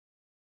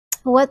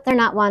what they're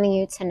not wanting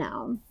you to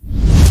know.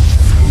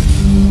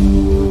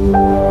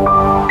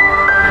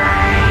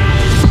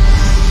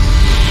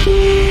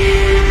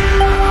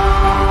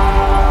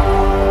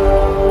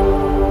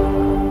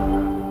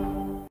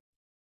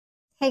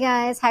 Hey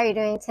guys, how are you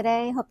doing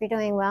today? Hope you're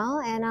doing well,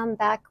 and I'm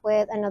back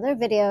with another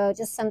video,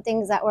 just some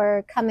things that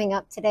were coming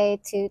up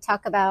today to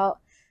talk about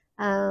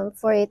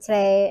for you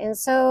today. And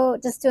so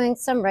just doing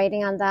some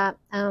writing on that,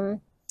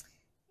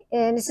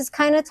 and it's just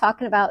kind of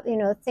talking about, you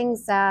know,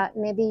 things that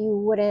maybe you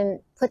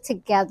wouldn't put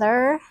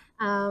together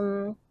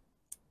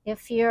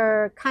if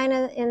you're kind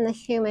of in the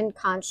human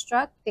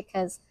construct,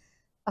 because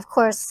of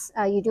course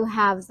you do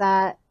have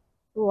that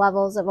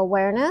levels of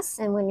awareness,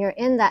 and when you're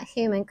in that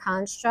human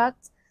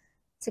construct,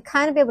 to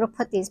kind of be able to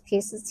put these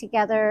pieces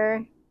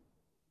together,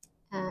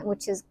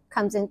 which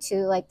comes into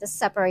like the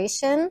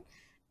separation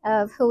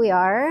of who we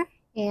are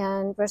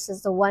and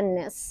versus the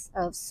oneness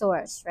of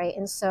source, right?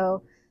 And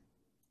so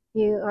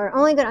you are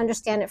only going to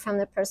understand it from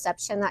the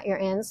perception that you're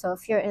in. So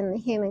if you're in the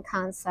human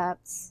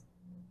concepts,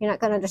 you're not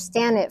going to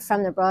understand it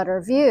from the broader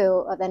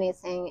view of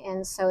anything.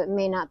 And so it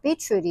may not be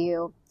true to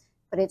you,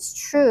 but it's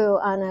true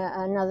on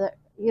another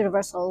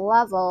universal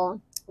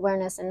level,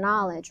 awareness and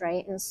knowledge,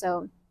 right? And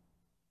so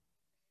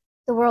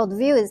the world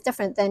view is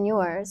different than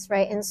yours,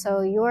 right? And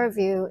so your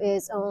view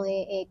is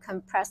only a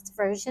compressed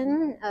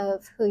version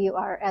of who you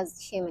are as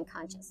human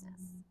consciousness.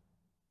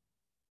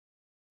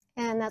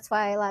 And that's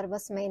why a lot of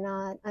us may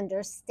not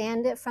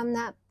understand it from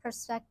that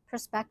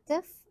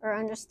perspective or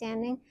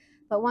understanding.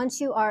 But once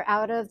you are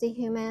out of the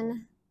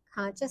human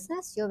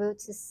consciousness, you'll be able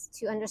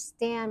to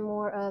understand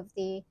more of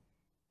the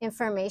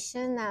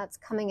information that's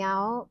coming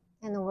out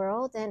in the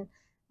world. And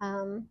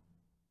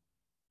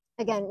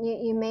again,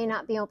 you may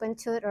not be open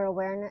to it or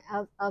aware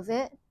of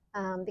it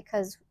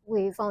because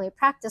we've only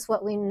practiced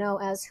what we know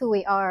as who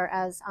we are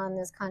as on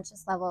this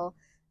conscious level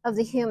of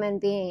the human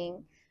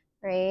being,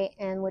 right?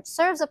 And which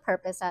serves a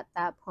purpose at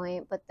that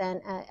point, but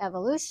then at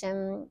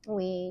evolution,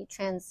 we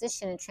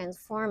transition and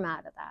transform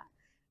out of that,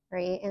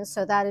 right? And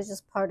so that is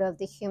just part of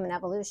the human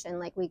evolution.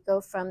 Like we go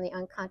from the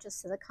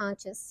unconscious to the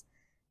conscious,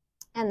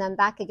 and then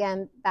back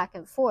again, back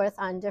and forth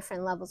on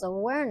different levels of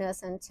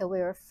awareness until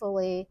we are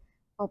fully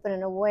open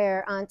and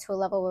aware onto a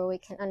level where we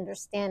can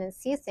understand and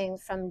see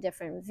things from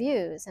different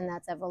views. And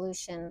that's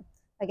evolution,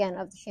 again,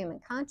 of the human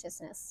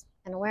consciousness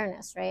and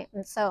awareness, right?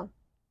 And so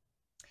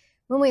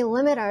when we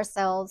limit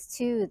ourselves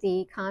to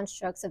the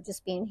constructs of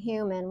just being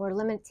human, we're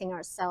limiting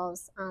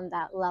ourselves on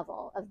that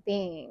level of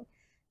being,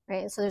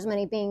 right? And so there's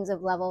many beings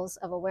of levels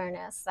of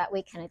awareness that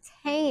we can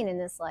attain in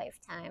this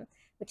lifetime,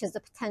 which is the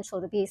potential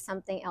to be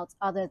something else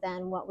other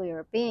than what we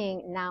are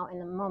being now in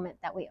the moment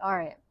that we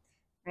are in,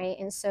 right?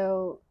 And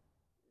so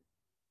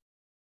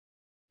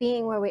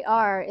being where we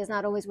are is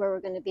not always where we're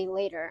going to be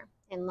later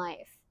in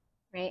life,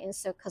 right? And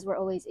so because we're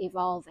always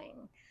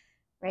evolving,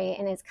 right?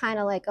 And it's kind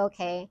of like,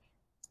 okay,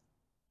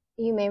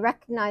 you may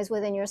recognize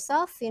within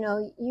yourself, you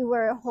know, you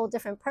were a whole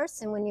different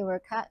person when you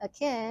were a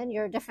kid.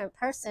 You're a different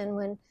person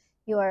when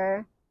you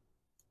are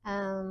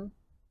in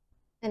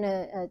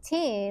a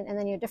teen, and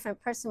then you're a different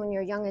person when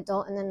you're a young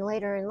adult, and then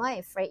later in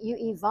life, right? You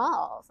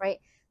evolve, right?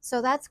 So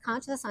that's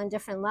consciousness on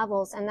different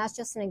levels, and that's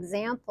just an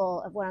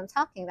example of what I'm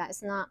talking about.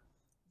 It's not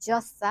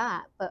just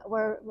that, but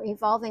we're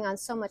evolving on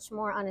so much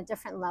more on a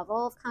different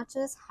level of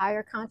consciousness,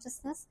 higher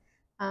consciousness,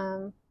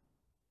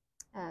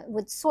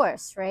 with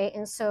source, right?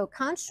 And so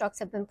constructs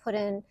have been put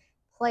in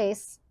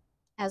place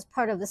as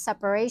part of the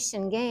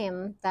separation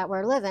game that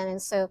we're living.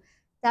 And so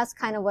that's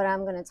kind of what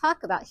I'm going to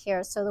talk about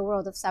here. So the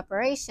world of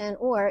separation,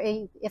 or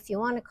if you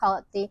want to call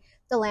it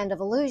the land of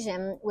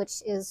illusion,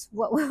 which is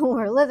what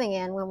we're living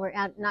in when we're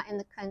not in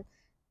the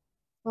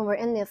when we're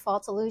in the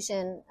false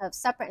illusion of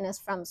separateness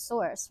from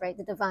source, right?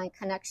 The divine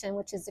connection,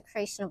 which is the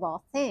creation of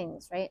all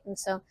things, right? And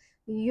so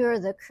you're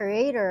the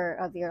creator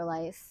of your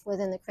life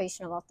within the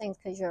creation of all things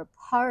because you're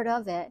a part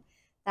of it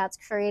that's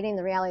creating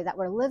the reality that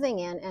we're living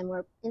in, and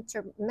we're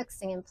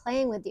intermixing and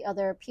playing with the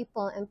other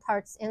people and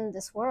parts in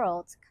this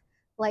world,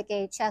 like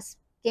a chess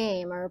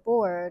game or a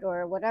board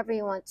or whatever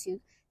you want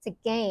to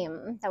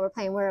game that we're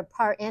playing. We're a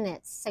part in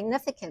it,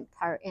 significant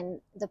part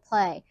in the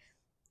play.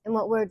 And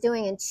what we're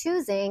doing and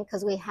choosing,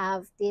 because we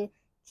have the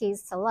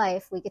keys to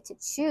life, we get to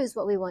choose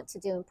what we want to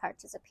do and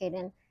participate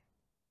in.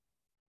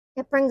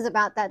 It brings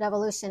about that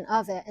evolution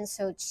of it. And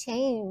so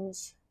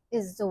change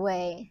is the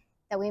way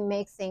that we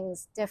make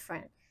things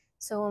different.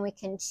 So when we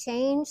can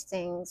change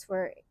things,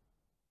 we're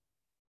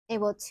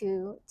able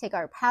to take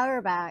our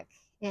power back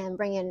and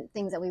bring in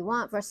things that we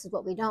want versus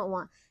what we don't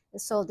want.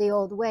 And so the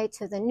old way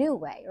to the new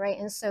way, right?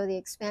 And so the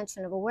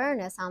expansion of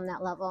awareness on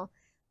that level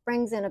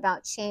brings in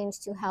about change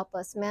to help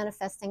us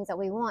manifest things that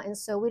we want. And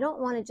so we don't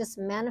want to just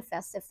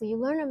manifest. If we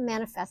learn of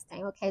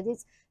manifesting, okay,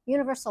 these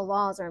universal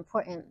laws are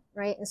important,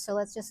 right? And so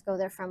let's just go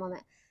there for a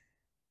moment.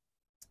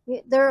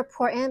 They're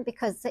important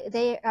because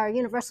they are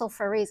universal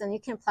for a reason.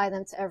 You can apply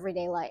them to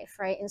everyday life,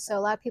 right? And so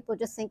a lot of people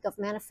just think of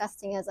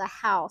manifesting as a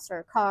house or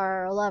a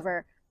car or a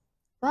lover,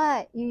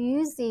 but you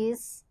use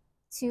these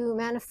to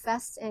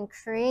manifest and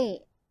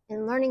create,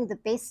 and learning the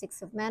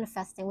basics of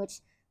manifesting, which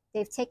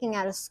they've taken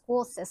out of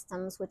school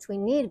systems, which we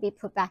need to be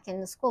put back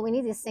into school. We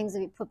need these things to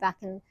be put back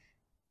in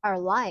our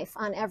life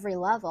on every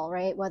level,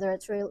 right? Whether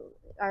it's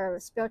our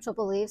spiritual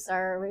beliefs,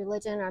 our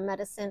religion, our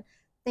medicine,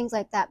 things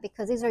like that,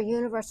 because these are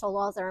universal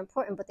laws that are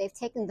important, but they've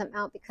taken them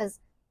out because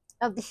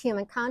of the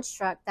human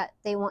construct that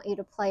they want you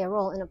to play a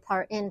role and a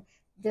part in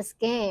this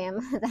game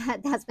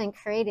that's been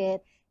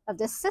created of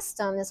this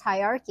system, this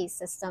hierarchy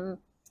system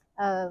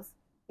of,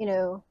 you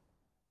know,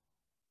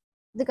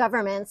 the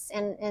governments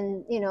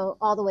and you know,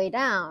 all the way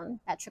down,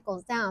 that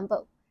trickles down.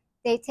 But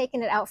they've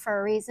taken it out for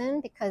a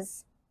reason,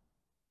 because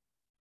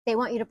they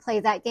want you to play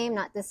that game,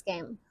 not this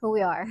game, who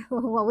we are,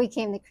 what we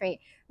came to create,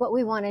 what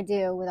we want to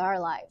do with our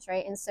lives,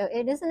 right? And so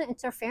it is an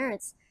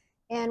interference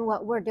in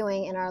what we're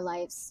doing in our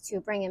lives to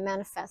bring and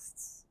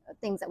manifest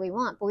things that we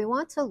want. But we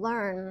want to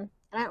learn,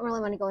 and I don't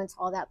really want to go into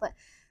all that, but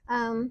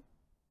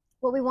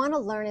what we want to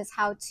learn is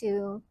how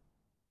to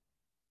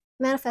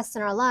manifest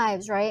in our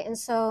lives, right? And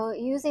so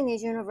using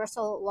these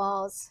universal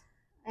laws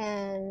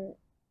and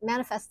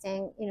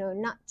manifesting, you know,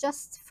 not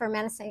just for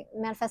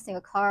manifesting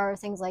a car or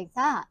things like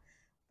that,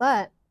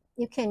 but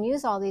you can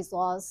use all these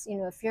laws, you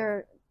know, if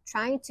you're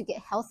trying to get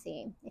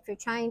healthy, if you're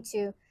trying to,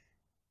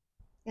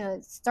 you know,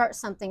 start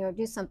something or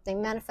do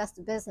something, manifest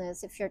a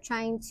business, if you're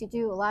trying to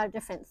do a lot of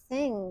different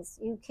things,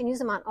 you can use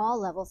them on all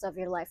levels of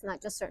your life,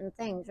 not just certain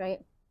things, right?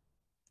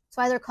 That's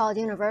why they're called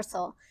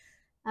universal.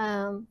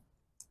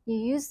 You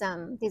use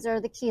them. These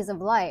are the keys of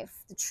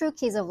life, the true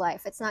keys of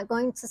life. It's not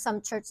going to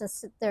some church and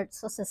sit there to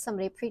listen to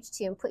somebody preach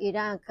to you and put you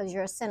down because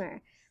you're a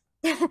sinner.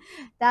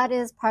 That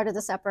is part of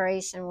the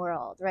separation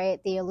world, right?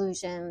 The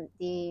illusion,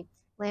 the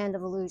land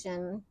of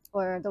illusion,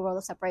 or the world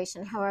of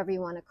separation, however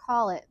you want to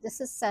call it.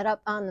 This is set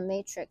up on the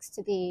matrix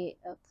to be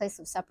a place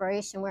of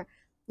separation where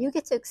you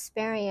get to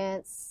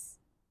experience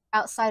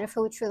outside of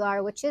who we truly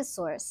are, which is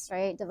source,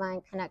 right?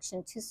 Divine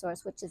connection to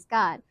source, which is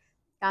God.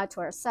 God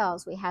to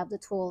ourselves. We have the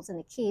tools and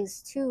the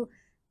keys to,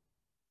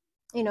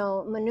 you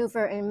know,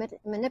 maneuver and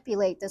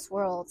manipulate this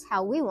world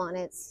how we want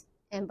it.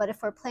 And but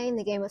if we're playing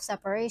the game of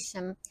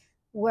separation,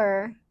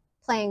 we're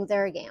playing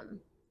their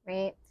game,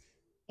 right?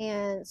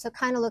 And so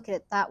kind of look at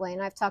it that way.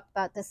 And I've talked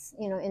about this,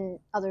 you know, in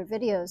other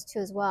videos too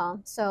as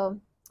well. So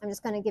I'm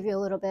just going to give you a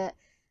little bit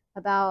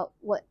about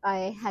what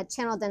I had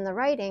channeled in the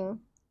writing.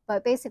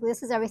 But basically,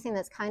 this is everything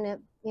that's kind of,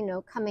 you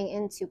know, coming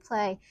into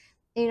play.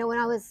 And, you know, when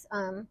I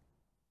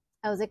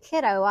was a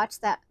kid, I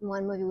watched that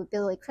one movie with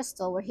Billy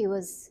Crystal where he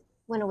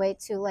went away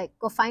to like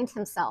go find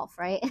himself,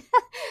 right?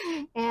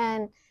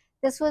 And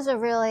this was a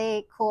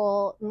really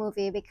cool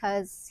movie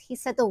because he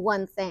said the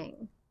one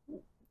thing.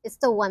 It's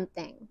the one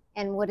thing.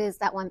 And what is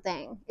that one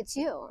thing? It's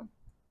you.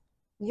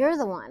 You're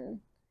the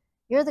one.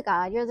 You're the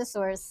God. You're the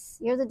source.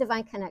 You're the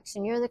divine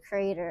connection. You're the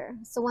creator.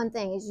 It's the one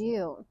thing is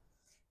you.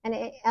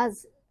 And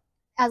as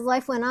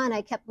life went on,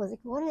 I kept was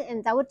like,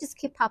 and that would just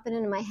keep popping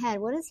into my head.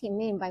 What does he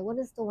mean by what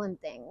is the one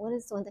thing? What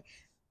is the one thing?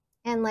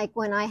 And like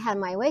when I had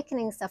my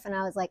awakening stuff and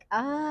I was like,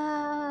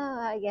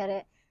 I get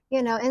it,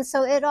 you know, and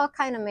so it all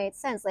kind of made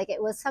sense. Like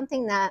it was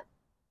something that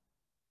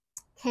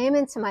came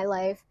into my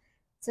life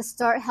to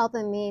start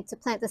helping me to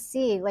plant the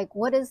seed. Like,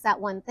 what is that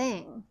one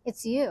thing?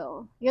 It's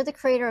you. You're the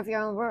creator of your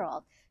own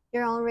world,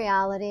 your own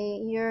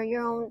reality,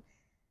 your own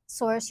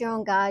source, your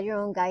own God, your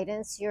own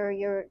guidance.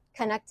 You're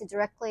connected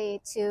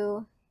directly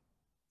to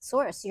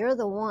source. You're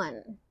the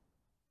one.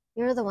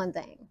 You're the one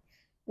thing.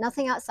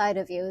 Nothing outside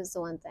of you is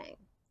the one thing,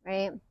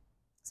 right?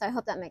 So I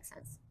hope that makes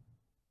sense.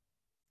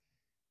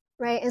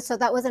 Right? And so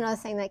that was another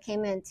thing that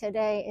came in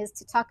today, is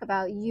to talk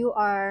about you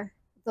are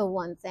the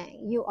one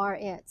thing. You are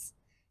it,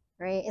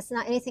 right? It's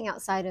not anything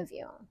outside of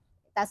you.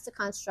 That's the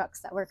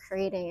constructs that we're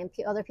creating and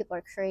other people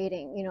are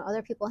creating. You know,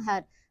 other people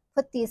had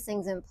put these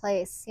things in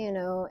place, you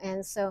know,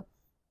 and so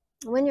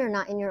when you're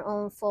not in your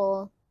own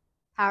full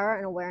power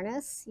and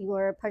awareness, you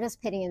are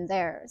participating in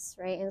theirs,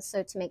 right? And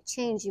so to make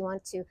change, you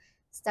want to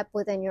step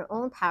within your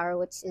own power,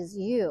 which is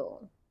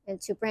you,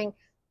 and to bring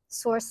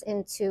source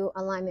into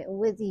alignment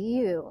with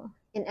you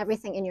in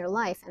everything in your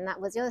life. And that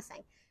was the other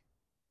thing.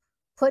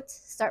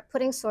 Start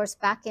putting source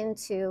back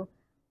into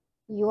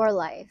your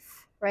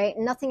life, right?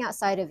 Nothing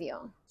outside of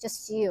you,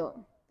 just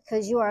you,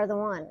 because you are the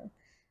one,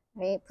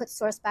 right? Put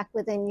source back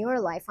within your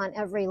life on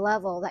every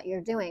level that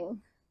you're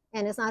doing.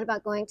 And it's not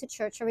about going to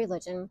church or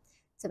religion.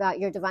 It's about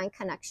your divine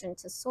connection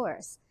to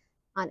source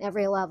on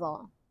every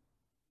level.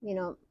 You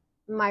know,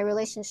 my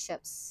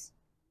relationships,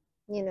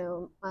 you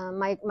know,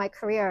 my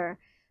career,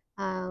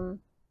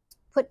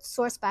 put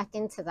source back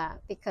into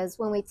that, because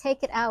when we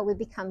take it out, we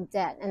become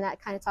dead. And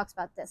that kind of talks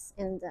about this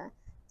in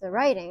the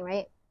writing,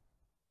 right?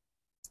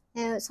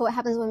 And so what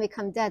happens when we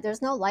become dead?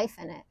 There's no life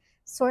in it.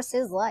 Source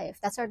is life.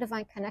 That's our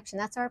divine connection.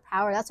 That's our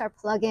power. That's our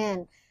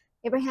plug-in.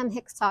 Abraham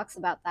Hicks talks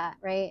about that,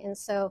 right? And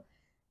so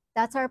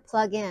that's our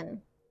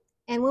plug-in.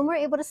 And when we're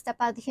able to step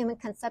out of the human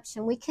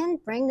conception, we can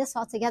bring this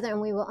all together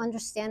and we will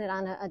understand it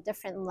on a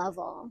different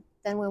level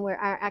than when we're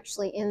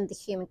actually in the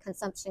human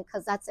consumption,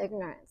 because that's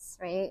ignorance,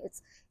 right?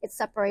 It's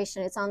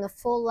separation. It's on the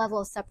full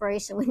level of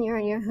separation when you're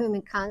in your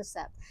human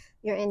concept.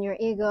 You're in your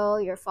ego,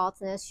 your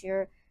falseness,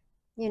 your,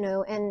 you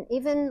know, and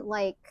even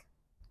like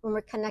when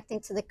we're connecting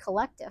to the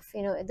collective.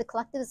 You know, the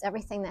collective is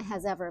everything that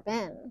has ever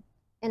been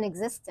in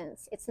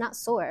existence. It's not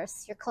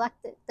source. Your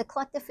collective, the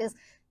collective is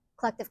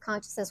collective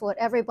consciousness, what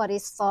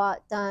everybody's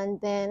thought, done,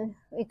 been,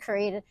 we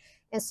created.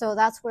 And so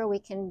that's where we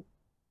can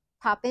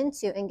pop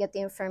into and get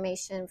the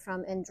information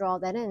from and draw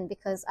that in,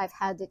 because I've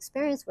had the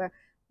experience where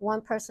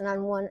one person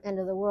on one end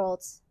of the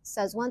world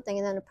says one thing,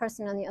 and then a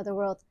person on the other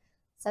world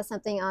says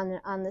something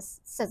on this,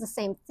 says the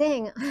same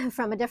thing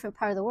from a different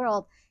part of the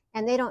world,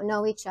 and they don't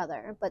know each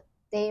other, but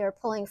they are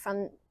pulling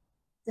from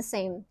the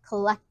same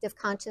collective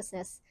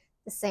consciousness,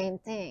 the same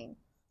thing,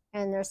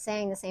 and they're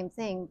saying the same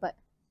thing. But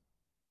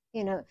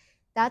you know,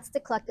 that's the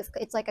collective.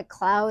 It's like a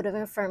cloud of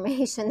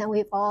information that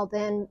we've all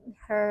been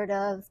heard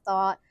of,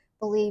 thought,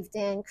 believed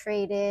in,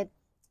 created.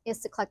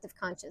 It's the collective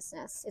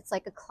consciousness. It's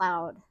like a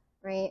cloud,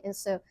 right? And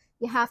so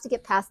you have to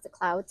get past the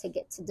cloud to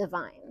get to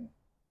divine.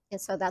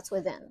 And so that's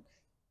within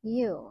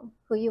you,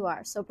 who you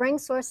are. So bring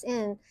source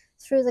in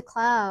through the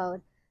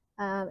cloud,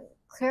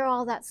 clear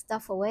all that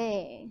stuff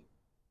away,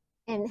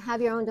 and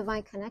have your own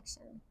divine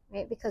connection,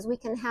 right? Because we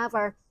can have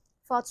our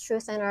false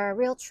truth and our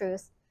real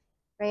truth,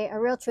 right?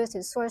 Our real truth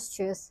is source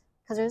truth,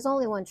 because there's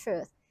only one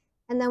truth.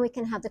 And then we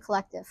can have the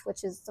collective,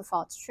 which is the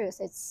false truth.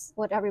 It's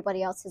what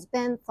everybody else has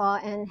been,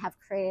 thought, and have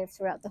created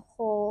throughout the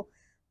whole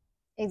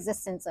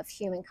existence of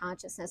human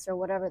consciousness, or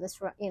whatever this,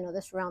 you know,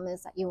 this realm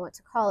is that you want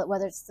to call it,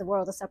 whether it's the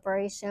world of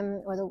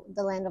separation or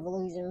the land of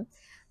illusion.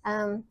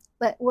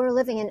 But we're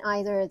living in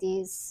either of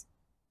these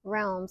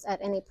realms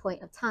at any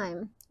point of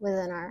time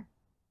within our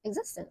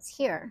existence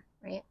here,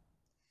 right?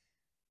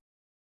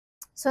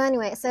 So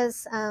anyway, it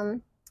says,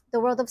 the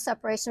world of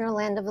separation or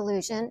land of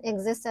illusion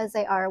exists as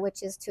they are,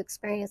 which is to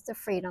experience the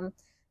freedom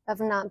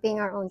of not being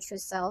our own true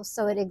selves.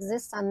 So it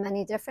exists on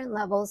many different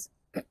levels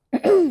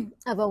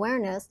of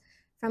awareness,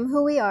 from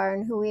who we are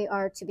and who we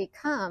are to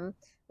become,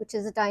 which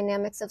is the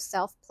dynamics of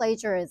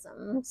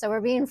self-plagiarism. So we're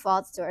being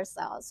false to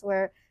ourselves.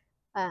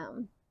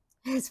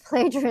 It's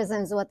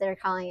plagiarism is what they're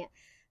calling it.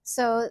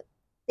 So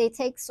they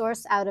take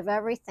source out of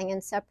everything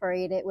and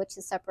separate it, which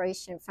is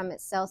separation from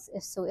itself.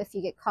 So if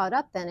you get caught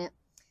up in it,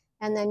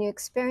 and then you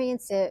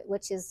experience it,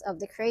 which is of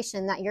the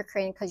creation that you're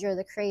creating, because you're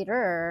the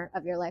creator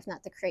of your life,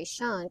 not the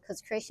creation,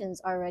 because creation's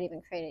already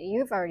been created.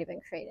 You've already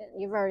been created.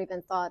 You've already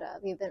been thought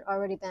of. You've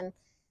already been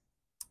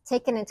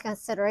taken into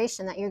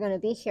consideration that you're going to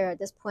be here at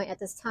this point, at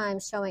this time,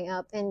 showing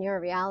up in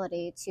your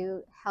reality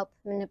to help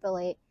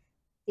manipulate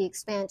the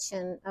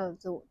expansion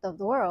of the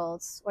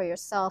worlds, or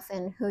yourself,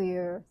 and who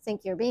you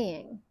think you're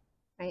being,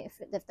 right?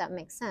 If that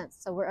makes sense.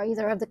 So we're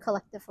either of the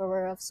collective or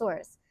we're of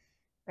source,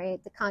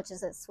 right? The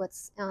consciousness,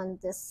 what's on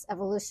this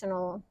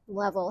evolutional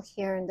level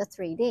here in the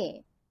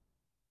 3D,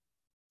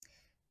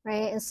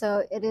 right? And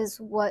so it is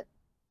what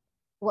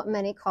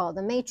many call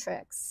the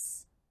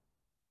matrix,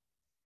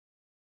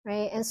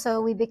 right? And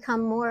so we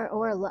become more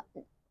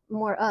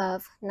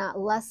of, not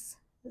less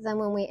than,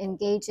 when we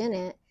engage in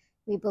it,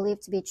 we believe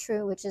to be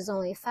true, which is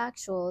only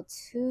factual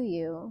to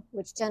you,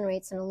 which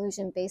generates an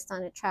illusion based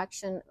on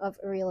attraction of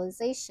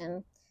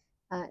realization,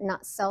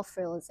 not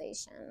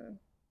self-realization,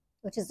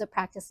 which is the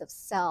practice of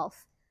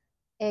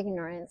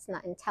self-ignorance,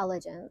 not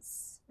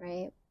intelligence,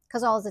 right?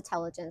 Because all is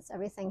intelligence.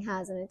 Everything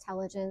has an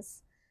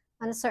intelligence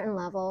on a certain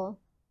level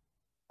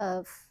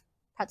of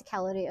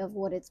practicality of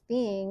what it's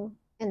being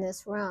in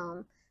this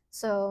realm.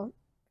 So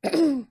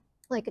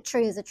like a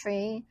tree is a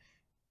tree,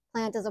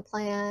 plant is a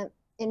plant,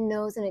 it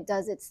knows and it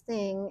does its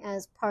thing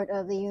as part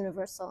of the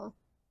universal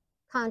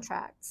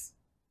contracts,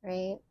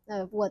 right,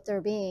 of what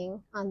they're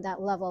being on that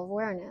level of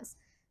awareness.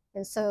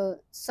 And so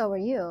are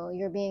you.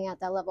 You're being at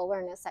that level of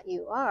awareness that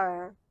you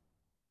are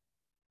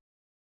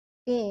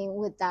being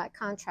with that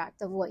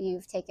contract of what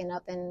you've taken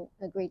up and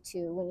agreed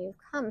to when you've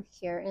come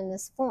here in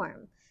this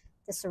form,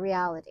 this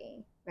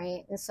reality,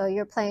 right? And so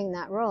you're playing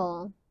that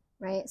role,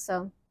 right?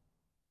 So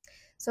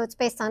it's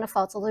based on a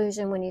false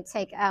illusion when you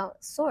take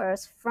out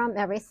source from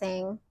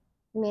everything,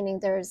 meaning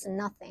there's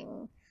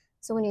nothing.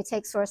 So when you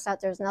take source out,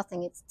 there's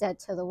nothing. It's dead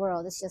to the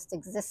world. It's just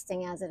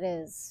existing as it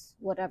is,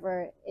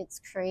 whatever it's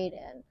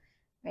created,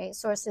 right?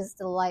 Source is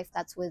the life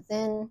that's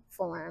within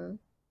form,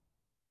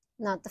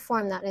 not the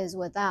form that is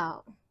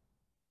without,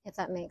 if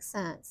that makes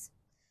sense.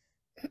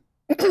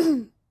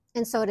 And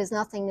so it is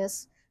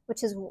nothingness,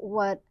 which is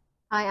what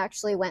I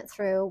actually went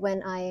through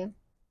when I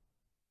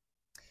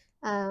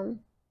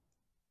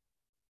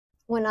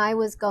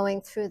was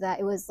going through that.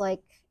 It was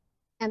like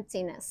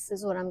emptiness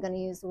is what I'm going to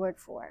use the word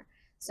for.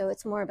 So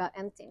it's more about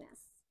emptiness.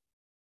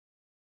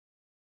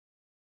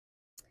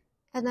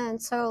 And then,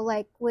 so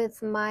like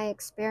with my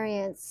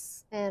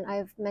experience, and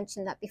I've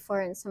mentioned that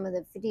before in some of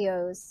the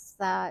videos,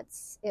 that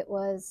it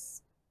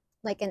was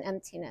like an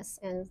emptiness.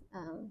 And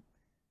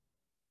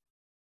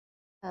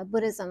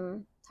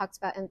Buddhism talks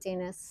about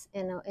emptiness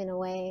in a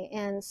way.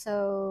 And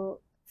so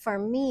for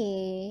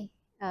me,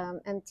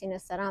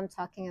 emptiness that I'm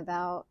talking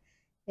about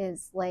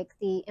is like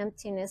the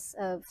emptiness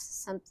of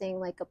something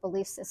like a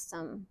belief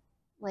system.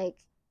 Like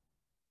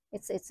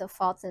it's a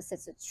falseness,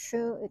 it's a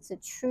true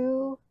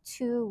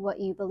to what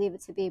you believe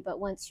it to be, but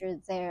once you're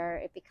there,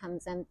 it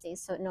becomes empty,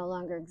 so it no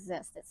longer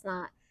exists. It's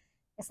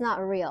it's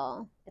not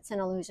real. It's an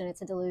illusion.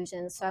 It's a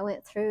delusion. So I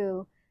went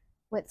through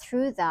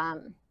that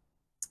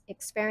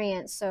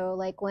experience. So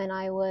like when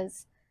I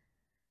was,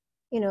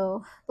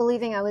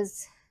 believing I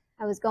was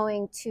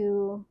going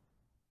to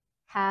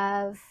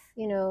have,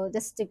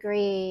 this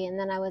degree, and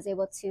then I was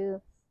able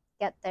to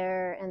get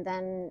there, and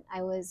then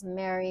I was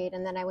married,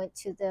 and then I went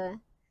to the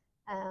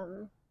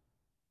um,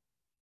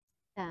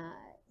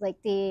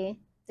 like the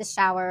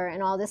shower,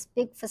 and all this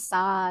big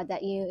facade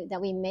that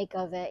we make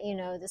of it,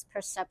 this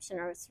perception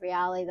or this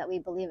reality that we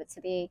believe it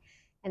to be,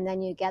 and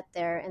then you get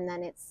there, and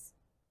then it's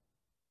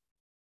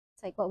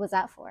like, what was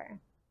that for?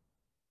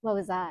 What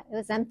was that? It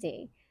was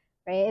empty,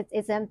 right?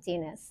 It's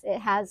emptiness. It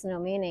has no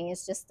meaning.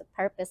 It's just the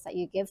purpose that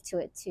you give to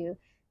it.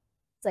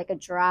 It's like a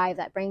drive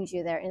that brings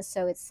you there, and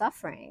so it's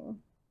suffering,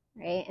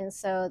 right? And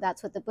so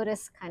that's what the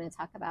Buddhists kind of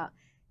talk about.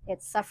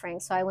 It's suffering.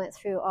 So I went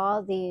through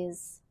all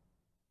these.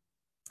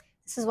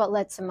 This is what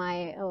led to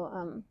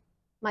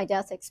my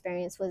death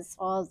experience, was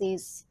all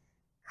these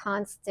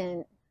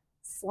constant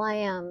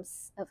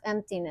slams of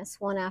emptiness,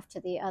 one after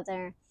the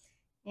other.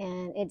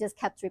 And it just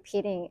kept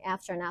repeating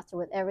after and after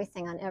with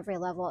everything on every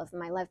level of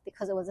my life,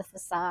 because it was a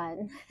facade,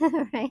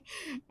 right?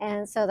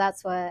 And so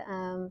that's what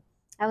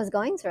I was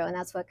going through, and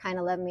that's what kind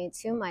of led me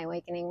to my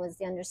awakening, was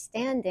the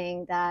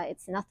understanding that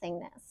it's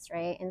nothingness,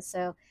 right? And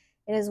so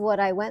it is what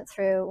I went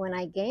through when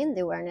I gained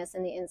the awareness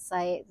and the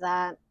insight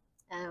that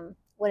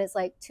what it's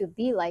like to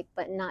be like,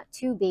 but not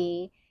to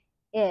be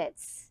it,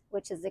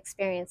 which is the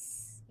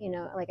experience,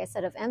 like I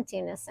said, of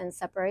emptiness and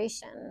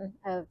separation,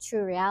 of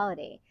true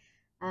reality.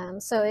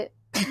 So it,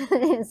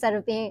 instead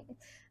of being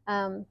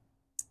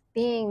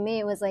me,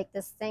 it was like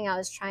this thing I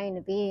was trying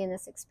to be in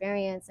this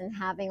experience and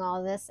having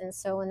all this. And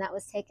so when that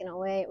was taken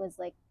away, it was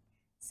like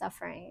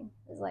suffering.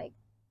 It was like,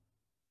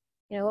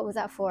 what was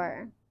that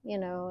for?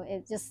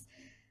 It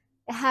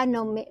had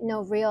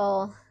no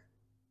real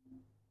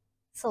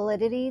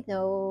solidity,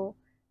 no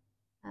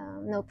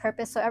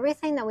purpose. So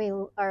everything that we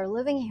are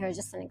living here is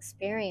just an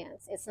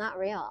experience. It's not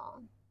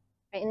real,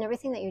 right? And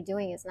everything that you're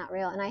doing is not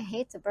real. And I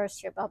hate to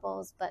burst your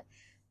bubbles, but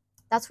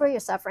that's where your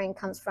suffering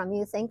comes from.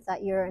 You think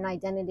that you're an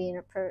identity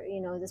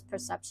and this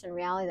perception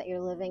reality that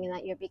you're living, and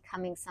that you're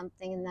becoming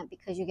something, and that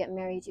because you get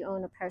married you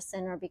own a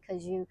person, or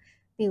because you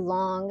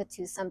belong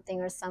to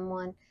something or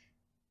someone.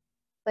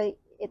 But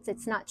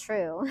it's not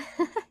true.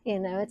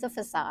 It's a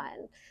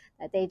facade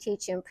that they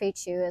teach you and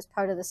preach you as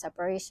part of the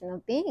separation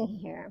of being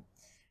here,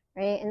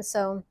 right? And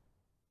so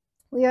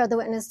we are the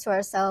witness to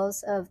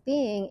ourselves of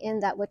being in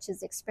that which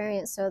is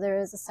experienced. So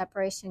there is a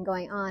separation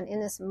going on in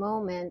this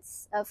moment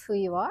of who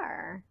you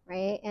are,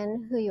 right?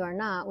 And who you are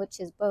not, which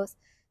is both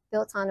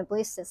built on a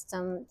belief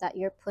system that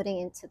you're putting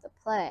into the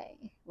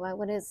play.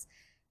 What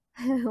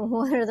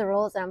are the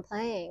roles that I'm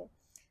playing?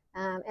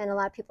 And a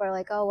lot of people are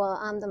like, oh, well,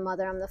 I'm the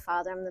mother, I'm the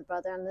father, I'm the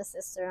brother, I'm the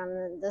sister,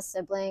 I'm the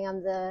sibling,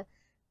 I'm the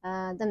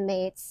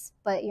mates,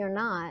 but you're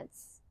not.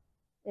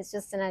 It's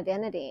just an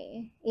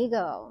identity,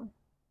 ego,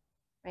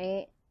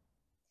 right?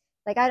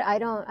 Like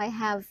I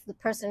have the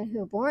person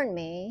who born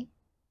me,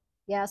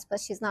 yes, but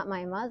she's not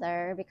my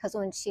mother, because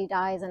when she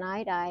dies and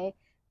I die,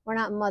 we're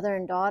not mother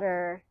and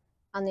daughter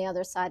on the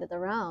other side of the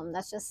realm.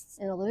 That's just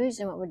an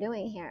illusion, what we're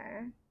doing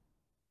here.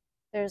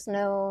 There's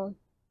no,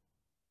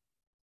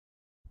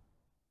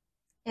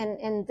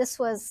 and this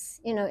was,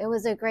 it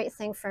was a great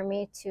thing for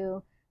me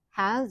to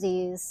have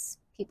these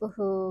people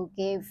who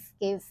gave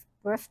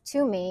birth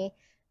to me,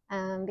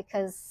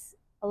 because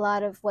a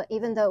lot of what,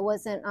 even though it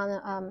wasn't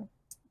on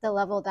the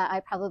level that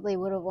I probably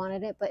would have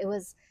wanted it, but it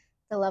was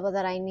the level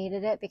that I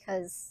needed it,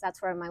 because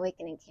that's where my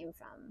awakening came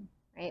from,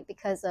 right?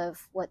 Because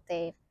of what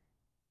the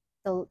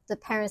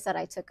parents that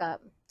I took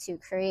up to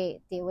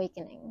create the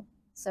awakening.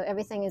 So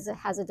everything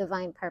has a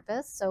divine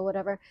purpose. So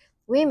whatever,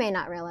 we may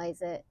not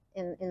realize it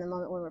in the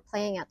moment when we're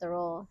playing out the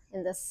role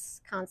in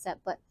this concept,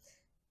 but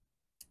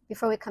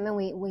before we come in,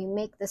 we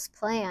make this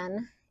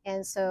plan,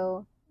 and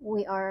so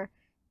we're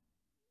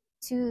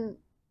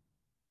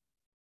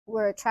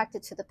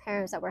attracted to the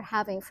parents that we're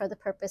having for the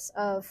purpose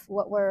of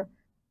what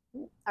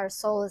our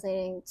soul is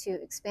needing to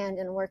expand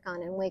and work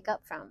on and wake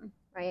up from,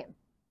 right?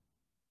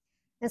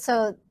 And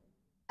so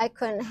I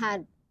couldn't have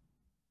had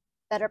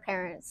better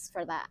parents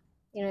for that,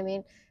 you know what I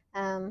mean?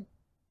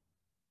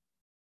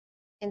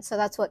 And so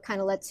that's what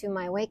kind of led to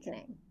my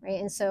awakening,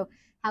 right? And so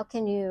how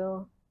can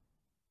you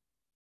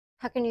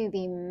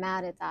be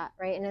mad at that,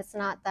 right? And it's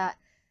not that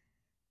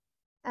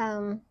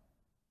a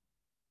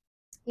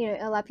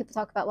lot of people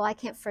talk about, well, I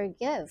can't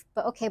forgive,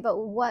 but okay, but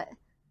what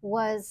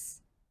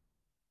was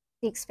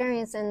the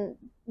experience and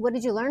what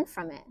did you learn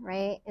from it,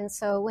 right? And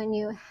so when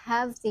you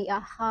have the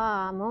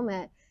aha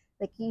moment,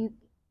 like you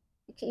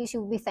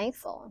should be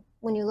thankful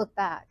when you look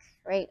back,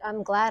 right?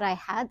 I'm glad I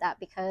had that,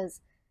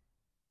 because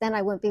then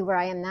I wouldn't be where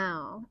I am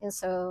now. And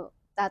so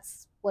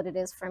that's what it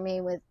is for me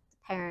with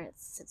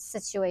parents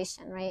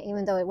situation, right?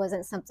 Even though it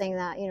wasn't something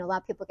that, a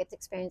lot of people get to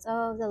experience,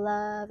 oh, the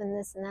love and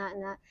this and that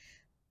and that.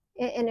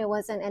 And it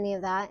wasn't any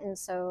of that. And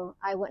so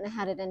I wouldn't have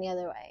had it any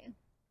other way,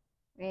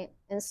 right?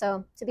 And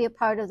so to be a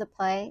part of the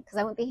play, because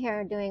I wouldn't be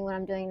here doing what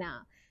I'm doing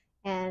now.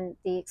 and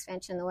the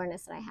expansion, the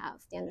awareness that I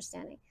have, the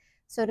understanding.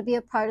 So to be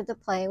a part of the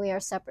play, we are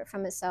separate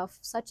from itself,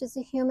 such as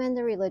the human,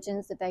 the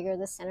religions, the beggar,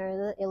 the sinner,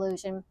 the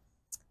illusion,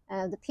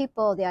 the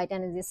people, the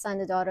identity, the son,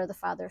 the daughter, the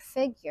father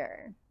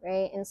figure,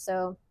 right? And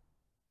so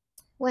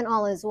when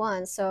all is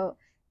one, so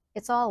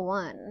it's all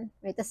one,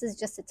 right? This is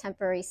just a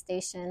temporary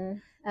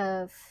station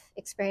of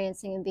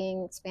experiencing and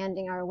being,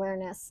 expanding our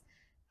awareness,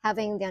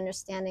 having the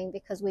understanding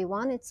because we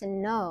wanted to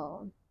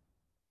know,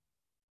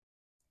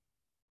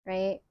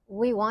 right?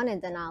 We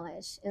wanted the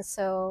knowledge. And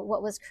so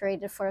what was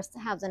created for us to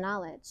have the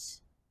knowledge?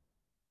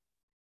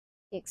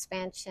 The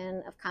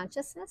expansion of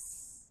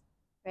consciousness,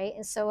 right?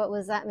 And so what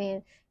does that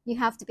mean? You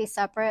have to be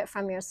separate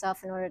from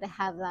yourself in order to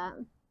have that.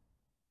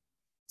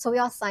 So we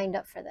all signed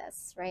up for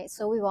this, right?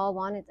 So we all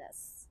wanted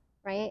this,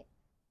 right?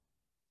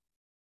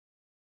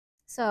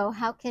 So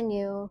how can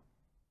you,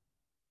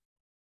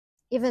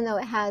 even though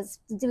it has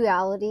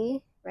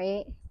duality,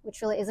 right?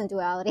 Which really isn't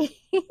duality.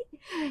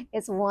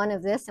 It's one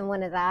of this and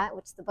one of that,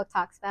 which the book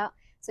talks about.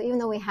 So even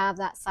though we have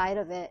that side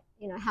of it,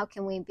 you know, how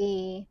can we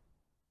be,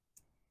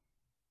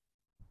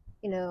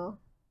 you know,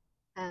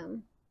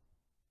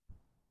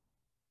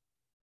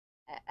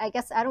 I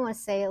guess I don't want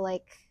to say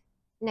like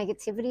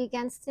negativity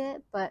against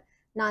it, but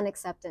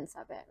non-acceptance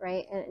of it,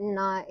 right? And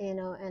not, you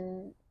know,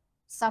 and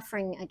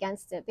suffering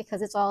against it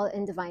because it's all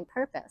in divine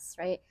purpose,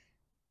 right?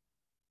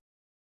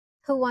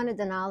 Who wanted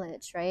the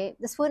knowledge, right?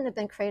 This wouldn't have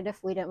been created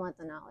if we didn't want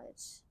the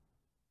knowledge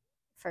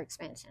for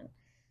expansion.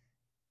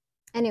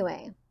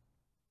 Anyway,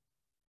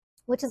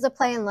 which is a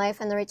play in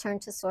life and the return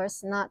to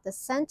source, not the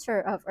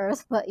center of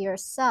earth, but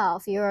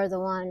yourself. You are the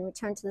one,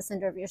 return to the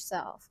center of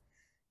yourself,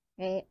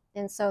 right?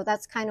 And so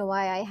that's kind of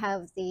why I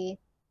have the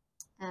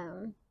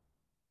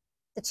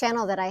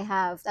channel that I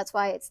have. That's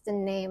why it's the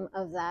name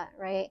of that,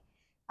 right?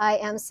 I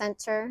am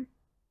center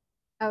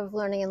of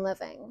learning and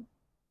living.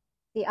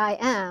 The I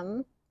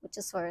am, which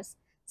is source,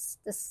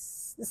 the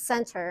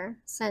center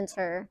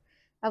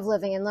of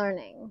living and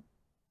learning,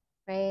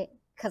 right?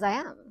 Because I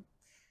am.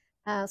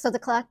 So the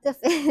collective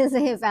is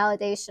a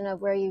validation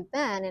of where you've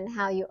been and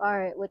how you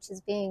are, which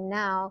is being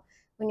now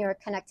when you're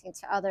connecting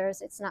to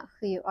others. It's not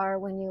who you are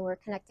when you were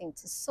connecting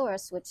to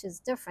source, which is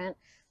different,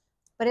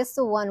 but it's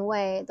the one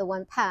way, the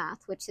one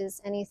path, which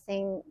is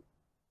anything,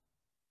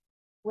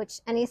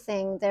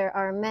 there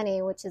are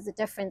many, which is the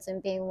difference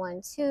in being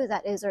one, too,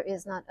 that is or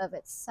is not of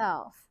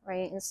itself,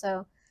 right? And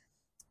so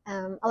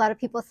a lot of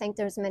people think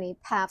there's many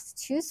paths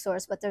to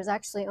source, but there's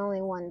actually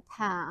only one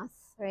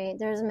path, right?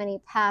 There's many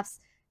paths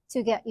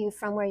to get you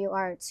from where you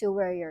are to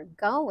where you're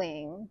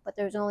going, but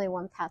there's only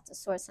one path to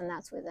source, and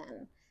that's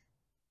within.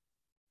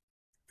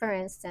 For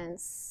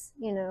instance,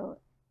 you know,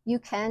 you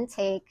can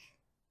take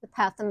the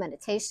path of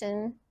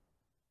meditation,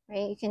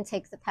 right? You can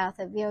take the path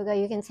of yoga,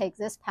 you can take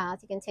this path,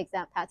 you can take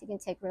that path, you can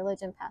take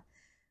religion path.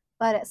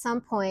 But at some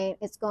point,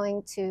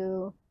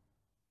 it'll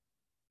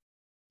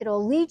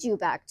lead you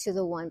back to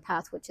the one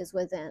path, which is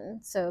within.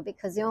 So,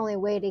 because the only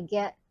way to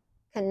get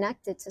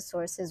connected to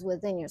source is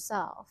within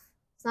yourself.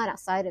 It's not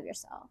outside of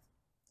yourself.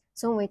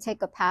 So when we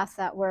take a path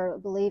that we're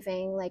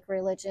believing, like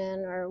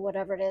religion or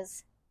whatever it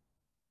is,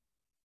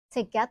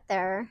 to get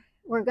there,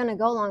 we're going to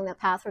go along that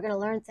path. We're going to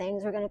learn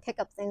things. We're going to pick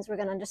up things. We're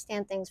going to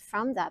understand things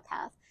from that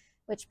path,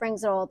 which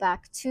brings it all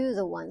back to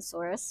the one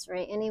source,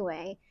 right?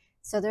 Anyway,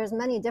 so there's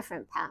many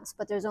different paths,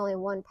 but there's only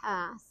one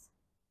path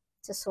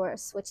to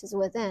source, which is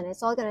within.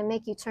 It's all going to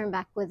make you turn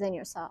back within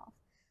yourself.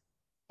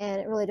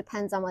 And it really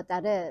depends on what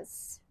that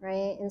is,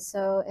 right? And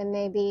so it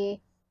may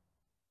be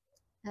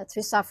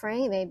through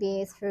suffering, it may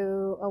be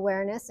through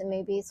awareness, it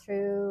may be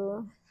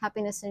through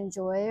happiness and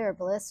joy or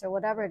bliss or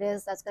whatever it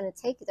is that's going to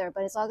take you there,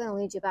 but it's all going to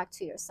lead you back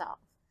to yourself,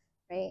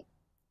 right?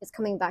 It's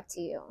coming back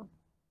to you,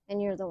 and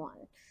you're the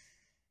one.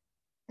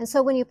 And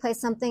so when you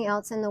place something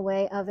else in the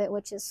way of it,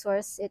 which is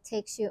source, it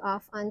takes you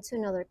off onto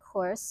another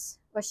course,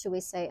 or should we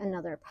say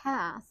another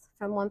path.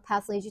 From one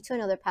path leads you to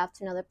another path,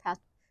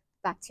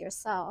 back to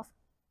yourself,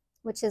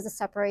 which is a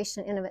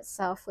separation in of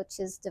itself, which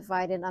is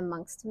divided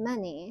amongst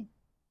many.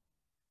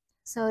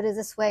 So it is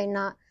this way,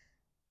 and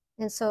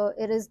so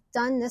it is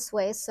done this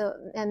way,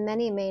 and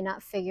many may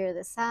not figure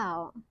this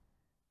out.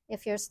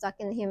 If you're stuck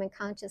in the human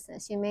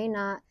consciousness, you may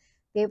not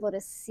be able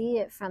to see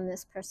it from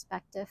this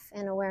perspective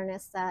and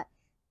awareness that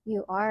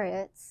you are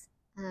it.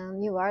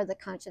 You are the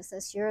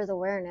consciousness, you're the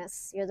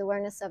awareness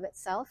of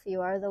itself, you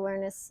are the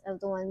awareness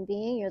of the one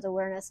being, you're the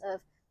awareness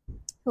of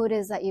who it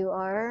is that you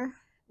are,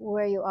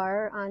 where you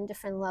are on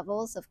different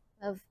levels of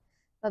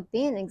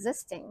being,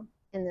 existing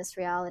in this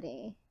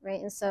reality, right?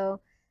 And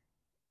so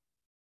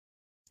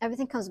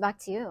everything comes back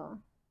to you,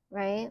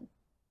 right?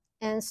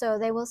 And so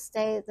they will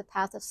stay the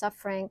path of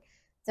suffering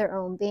their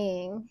own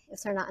being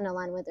if they're not in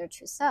alignment with their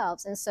true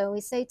selves. And so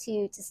we say to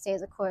you to stay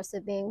the course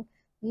of being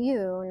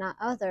you, not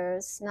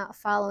others, not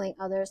following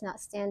others, not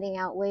standing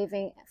out,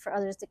 waving for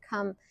others to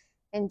come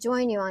and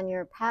join you on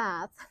your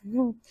path,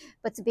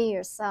 but to be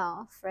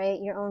yourself, right?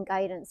 Your own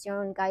guidance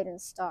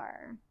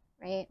star,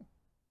 right?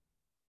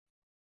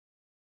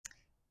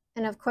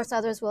 And of course,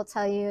 others will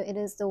tell you it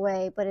is the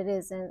way, but it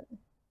isn't.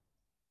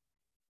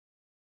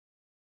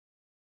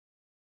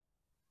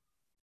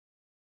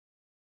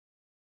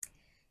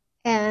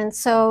 And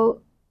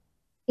so,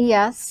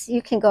 yes,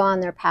 you can go on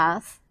their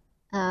path.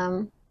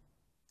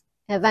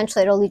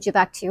 Eventually it'll lead you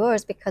back to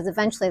yours, because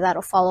eventually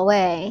that'll fall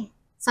away.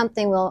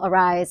 Something will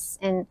arise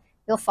and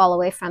you'll fall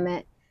away from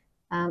it.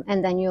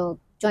 And then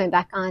you'll join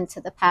back on to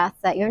the path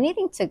that you're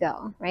needing to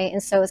go, right?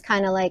 And so it's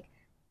kind of like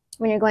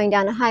when you're going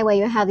down a highway,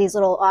 you have these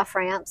little off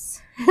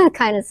ramps,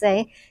 kind of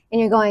say,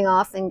 and you're going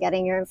off and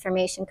getting your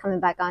information, coming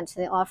back onto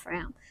the off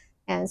ramp.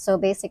 And so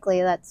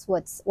basically that's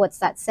what's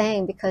that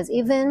saying, because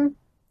even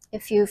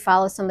if you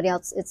follow somebody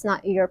else, it's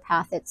not your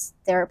path, it's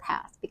their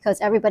path,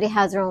 because everybody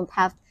has their own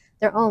path,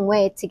 their own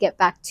way to get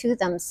back to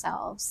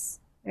themselves,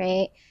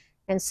 right?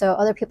 And so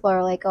other people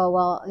are like, oh,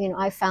 well, you know,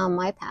 I found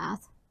my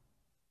path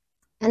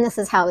and this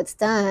is how it's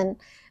done,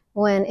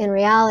 when in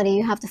reality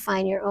you have to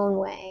find your own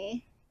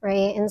way,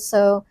 right? And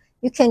so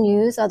you can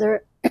use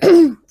other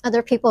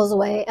other people's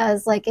way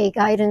as like a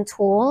guide and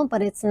tool,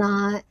 but it's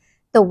not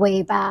the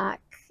way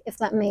back, if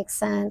that makes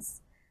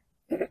sense.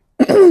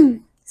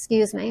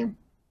 Excuse me.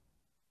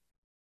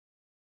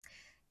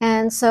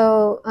 And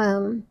so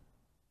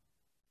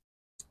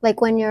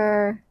like when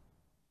you're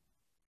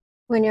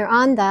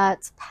on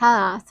that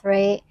path,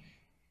 right,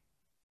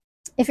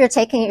 if you're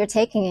taking it, you're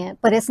taking it,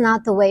 but it's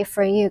not the way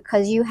for you,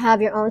 because you have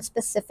your own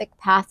specific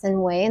path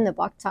and way, and the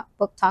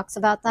book talks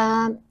about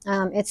that.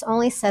 It's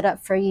only set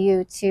up for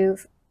you to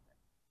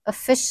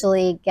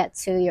officially get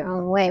to your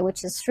own way,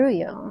 which is through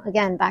you.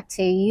 Again, back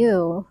to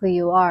you, who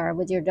you are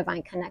with your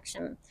divine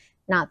connection,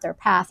 not their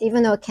path,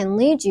 even though it can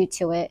lead you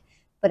to it,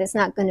 but it's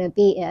not going to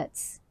be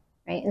it,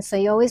 right? And so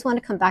you always want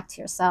to come back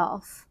to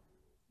yourself,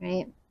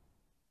 right?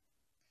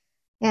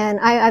 And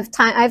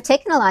I've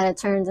taken a lot of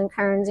turns and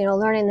turns, you know,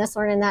 learning this,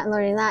 learning that, and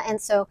learning that.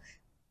 And so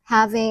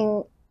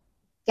having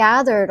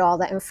gathered all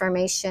that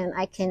information,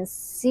 I can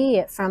see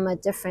it from a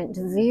different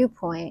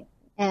viewpoint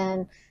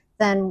and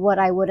than what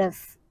I would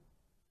have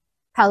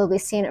probably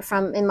seen it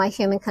from in my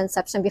human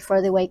conception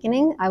before the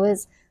awakening.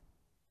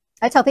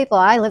 I tell people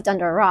I lived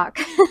under a rock,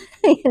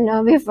 you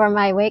know, before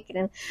my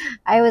awakening.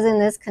 I was in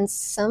this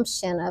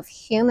consumption of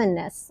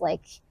humanness,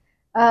 like,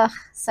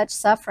 such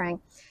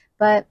suffering.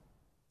 But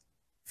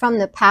from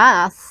the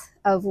path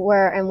of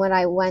where and when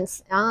I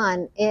went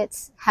on,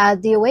 it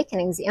had the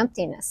awakenings, the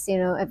emptiness, you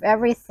know, of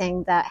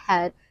everything that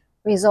had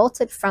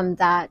resulted from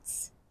that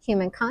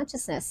human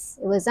consciousness.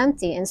 It was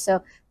empty. And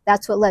so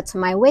that's what led to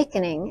my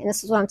awakening. And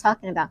this is what I'm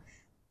talking about.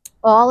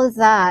 All of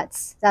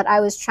that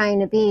I was trying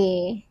to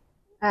be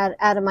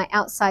out of my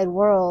outside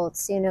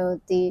worlds, you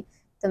know, the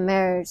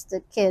marriage,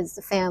 the kids,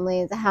 the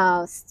family, the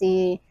house,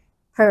 the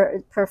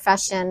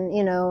profession,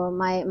 you know,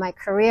 my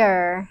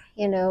career,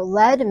 you know,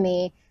 led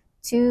me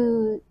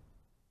to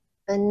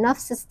enough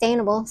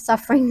sustainable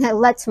suffering that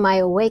led to my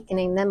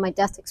awakening, then my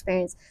death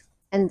experience,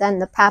 and then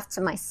the path to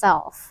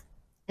myself.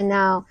 And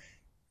now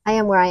I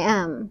am where I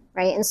am,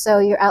 right? And so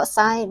your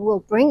outside will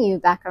bring you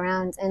back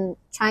around, and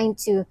trying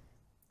to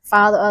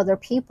follow other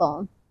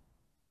people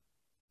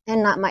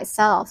and not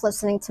myself,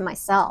 listening to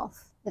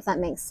myself, if that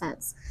makes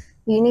sense.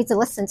 You need to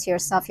listen to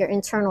yourself, your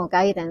internal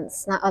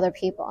guidance, not other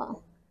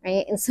people,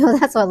 right? And so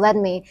that's what led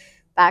me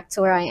back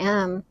to where I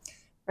am,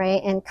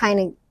 right? And kind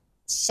of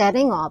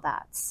shedding all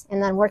that,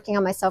 and then working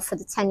on myself for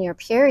the 10-year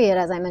period,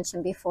 as I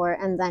mentioned before.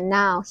 And then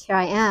now here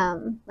I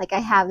am, like I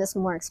have this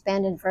more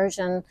expanded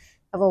version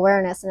of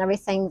awareness and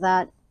everything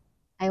that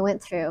I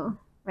went through,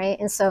 right?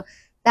 And so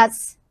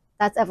that's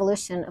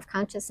evolution of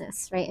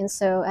consciousness, right? And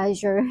so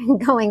as you're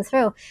going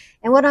through,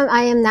 and what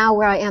I am now,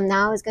 where I am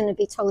now, is going to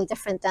be totally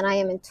different than I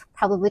am in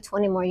probably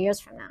 20 more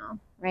years from now,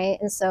 right?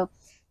 And so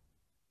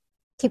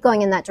keep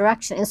going in that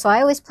direction. And so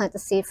I always plant the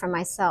seed for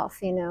myself,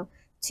 you know,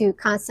 to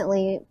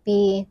constantly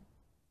be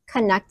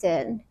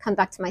connected, come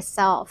back to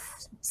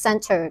myself,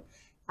 centered,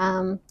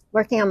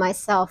 working on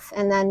myself,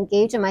 and then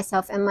engage in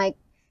myself. Am I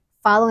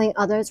following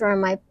others, or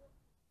am I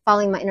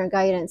following my inner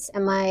guidance?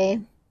 Am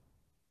I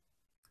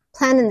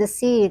planting the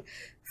seed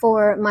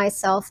for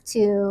myself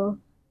to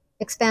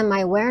expand my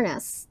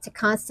awareness, to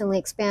constantly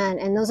expand?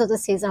 And those are the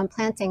seeds I'm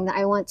planting, that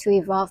I want to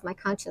evolve my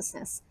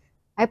consciousness.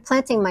 I'm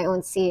planting my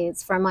own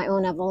seeds for my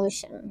own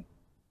evolution,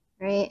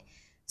 right?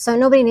 So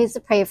nobody needs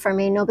to pray for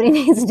me. Nobody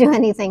needs to do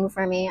anything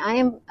for me. I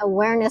am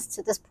awareness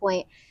to this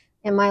point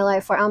in my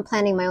life where I'm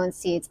planting my own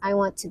seeds. I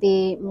want to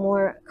be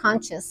more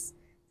conscious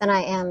than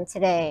I am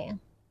today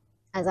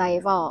as I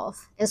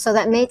evolve. And so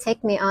that may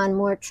take me on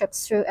more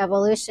trips through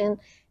evolution,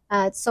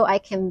 so I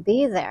can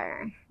be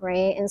there,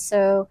 right? And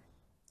so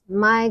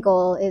my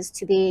goal is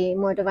to be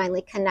more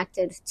divinely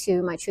connected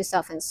to my true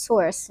self and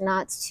source,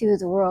 not to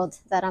the world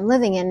that I'm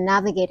living in,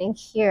 navigating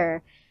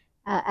here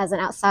as an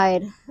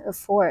outside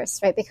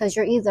force, right? Because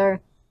you're either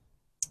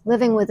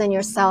living within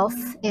yourself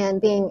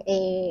and being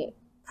a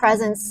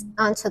presence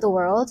onto the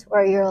world,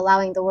 or you're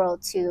allowing the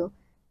world to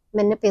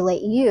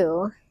manipulate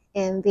you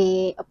and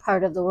be a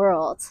part of the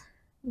world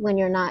when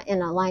you're not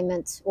in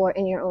alignment or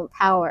in your own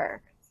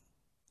power,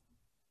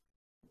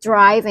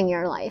 driving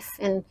your life.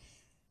 And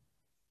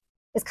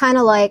it's kind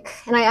of like,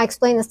 and I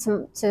explained this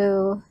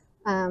to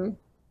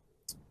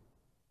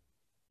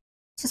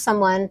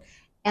someone,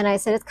 And I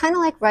said, it's kind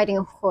of like riding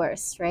a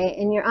horse, right?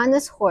 And you're on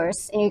this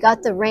horse and you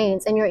got the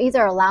reins, and you're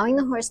either allowing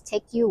the horse to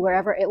take you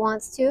wherever it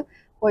wants to,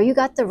 or you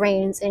got the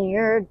reins and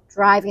you're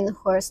driving the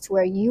horse to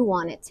where you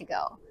want it to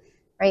go,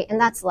 right?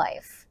 And that's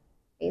life,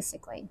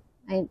 basically.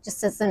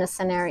 Just as in a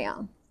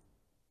scenario,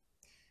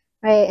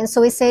 right? And so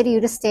we say to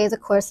you to stay the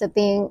course of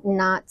being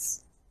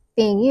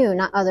you,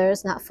 not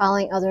others, not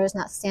following others,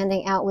 not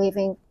standing out,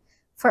 waving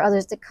for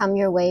others to come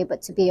your way,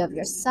 but to be of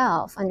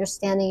yourself,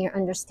 understanding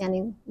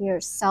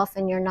yourself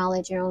and your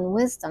knowledge, your own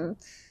wisdom,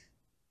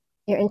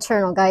 your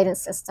internal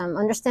guidance system.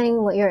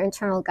 Understanding what your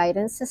internal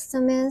guidance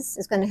system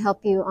is going to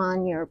help you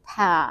on your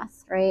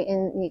path, right?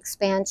 In the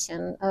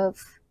expansion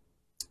of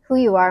who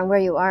you are and where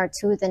you are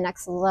to the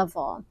next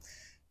level.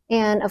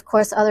 And of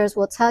course, others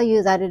will tell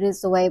you that it is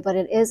the way, but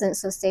it isn't.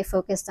 So stay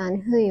focused on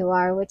who you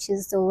are, which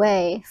is the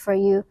way for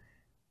you.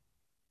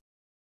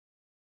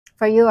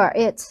 For you are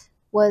it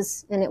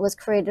was, and it was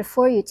created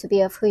for you to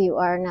be of who you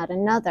are, not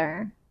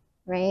another,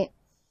 right?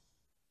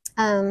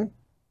 And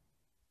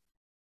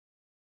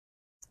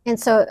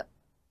so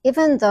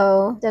even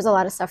though there's a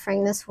lot of suffering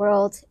in this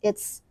world,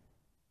 it's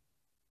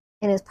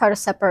part of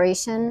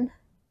separation.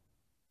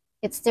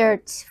 It's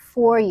there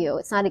for you.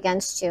 It's not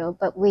against you,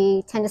 but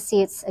we tend to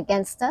see it's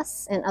against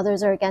us and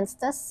others are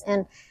against us.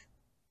 And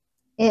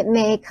it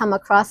may come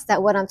across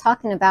that what I'm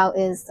talking about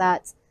is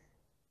that,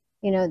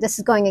 you know, this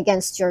is going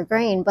against your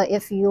grain, but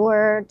if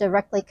you're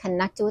directly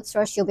connected with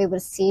source, you'll be able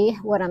to see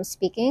what I'm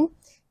speaking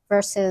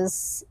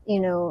versus, you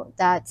know,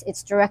 that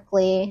it's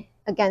directly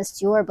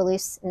against your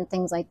beliefs and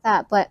things like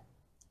that. But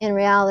in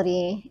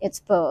reality, it's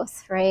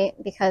both, right?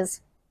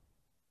 Because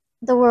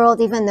the world,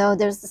 even though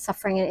there's the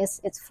suffering,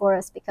 it's for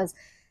us because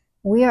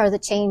we are the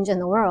change in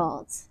the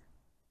world,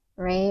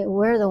 right?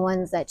 We're the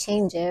ones that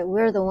change it.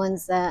 We're the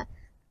ones that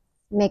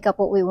make up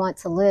what we want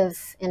to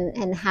live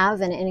and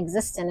have in it and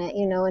exist in it,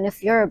 you know. And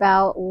if you're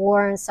about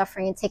war and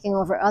suffering and taking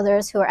over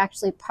others who are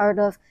actually part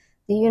of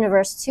the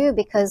universe too,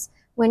 because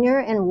when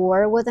you're in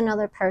war with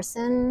another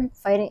person,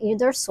 fighting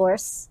their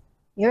source,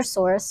 your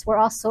source, we're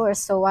all source,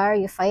 so why are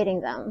you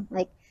fighting them?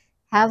 Like,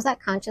 have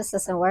that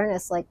consciousness and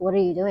awareness. Like, what are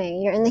you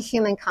doing? You're in the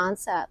human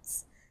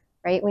concepts,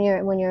 right?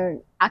 When you're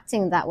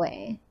acting that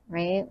way,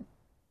 right?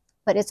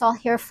 But it's all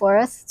here for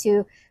us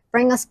to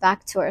bring us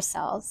back to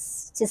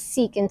ourselves, to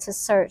seek and to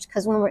search.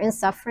 Because when we're in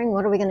suffering,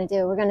 what are we going to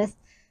do? We're going to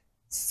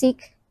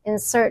seek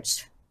and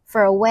search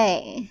for a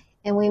way.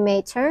 And we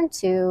may turn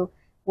to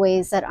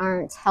ways that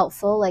aren't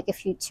helpful, like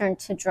if you turn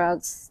to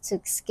drugs to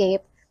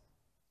escape,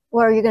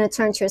 or you're going to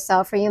turn to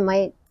yourself, or you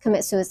might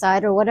commit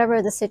suicide, or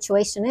whatever the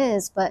situation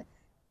is. But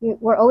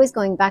we're always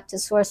going back to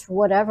source for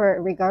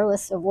whatever,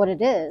 regardless of what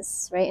it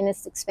is, right? And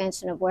it's the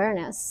expansion of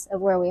awareness of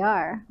where we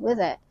are with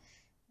it.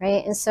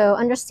 Right? And so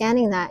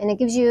understanding that, and it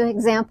gives you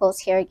examples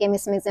here. It gave me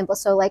some examples.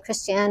 So like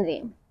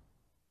Christianity,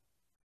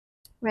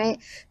 right?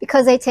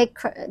 Because they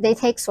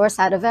take source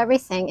out of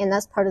everything, and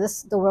that's part of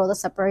the world of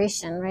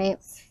separation, right?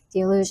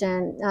 The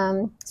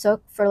illusion. So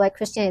for like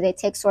Christianity, they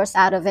take source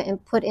out of it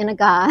and put in a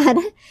God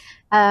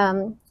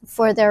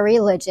for their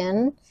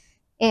religion,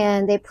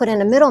 and they put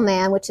in a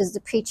middleman, which is the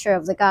preacher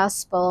of the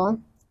gospel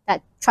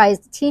that tries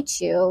to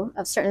teach you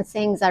of certain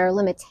things that are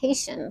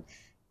limitation,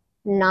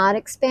 not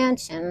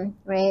expansion,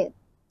 right?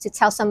 To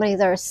tell somebody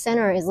they're a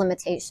sinner is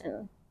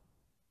limitation,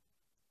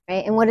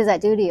 right? And what does that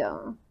do to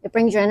you? It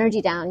brings your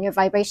energy down, your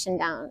vibration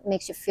down. It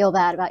makes you feel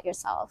bad about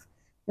yourself,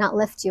 not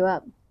lift you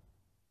up.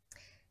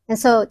 And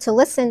so to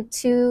listen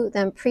to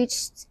them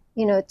preach,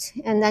 you know,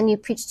 and then you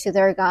preach to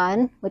their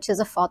God, which is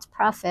a false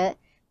prophet.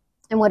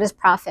 And what is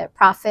profit?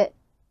 Profit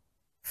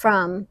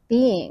from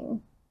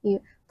being.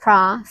 You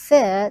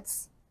profit,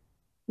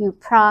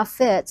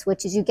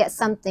 which is you get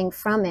something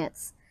from it.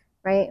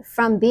 Right?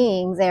 From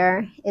being,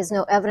 there is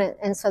no evidence,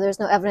 and so there's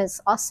no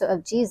evidence also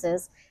of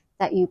Jesus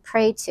that you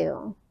pray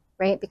to,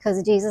 right?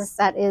 Because Jesus,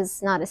 that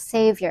is not a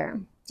savior.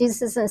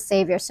 Jesus isn't a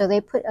savior, so they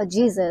put a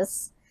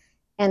Jesus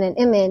and an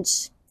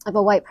image of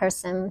a white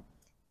person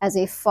as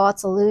a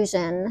false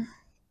illusion,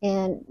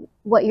 and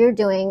what you're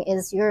doing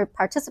is you're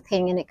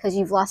participating in it because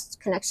you've lost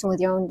connection with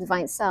your own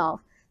divine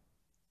self,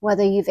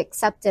 whether you've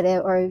accepted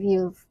it or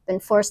you've been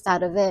forced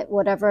out of it,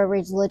 whatever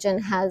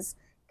religion has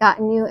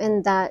gotten you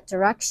in that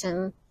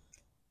direction.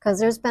 Because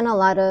there's been a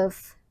lot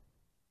of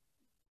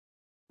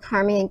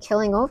harming and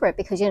killing over it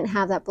because you didn't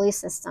have that belief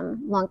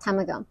system a long time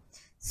ago.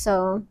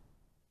 So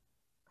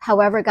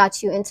however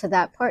got you into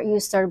that part, you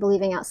started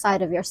believing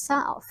outside of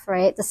yourself,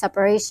 right? The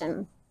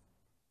separation.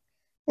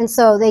 And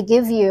so they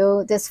give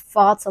you this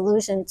false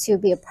illusion to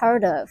be a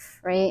part of,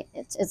 right?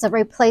 It's a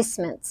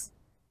replacement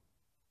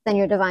than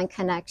your divine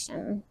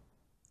connection,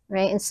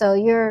 right? And so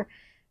you're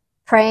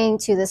praying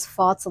to this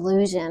false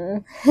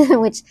illusion,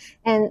 which,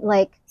 and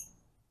like,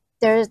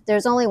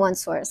 there's only one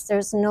source.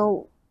 There's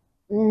not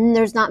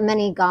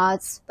many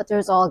gods, but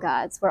there's all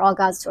gods. We're all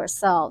gods to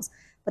ourselves,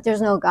 but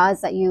there's no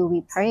gods that you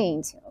be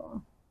praying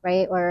to,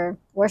 right? Or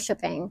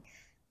worshiping.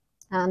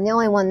 The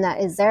only one that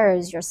is there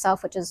is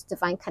yourself, which is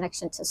divine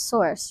connection to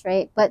source,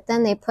 right? But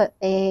then they put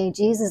a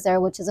Jesus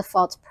there, which is a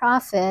false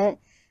prophet,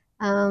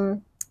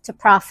 to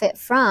profit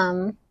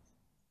from,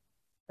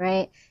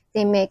 right?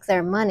 They make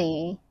their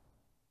money,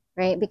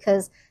 right?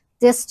 Because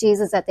this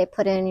Jesus that they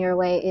put in your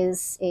way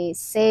is a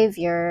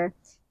savior,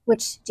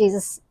 which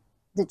Jesus,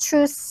 the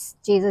truth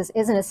Jesus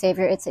isn't a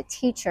savior, it's a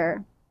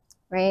teacher,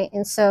 right?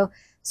 And so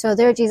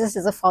their Jesus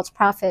is a false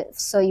prophet,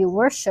 so you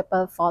worship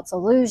a false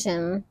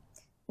illusion,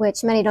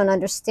 which many don't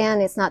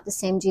understand. It's not the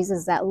same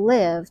Jesus that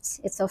lived.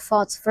 It's a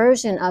false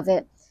version of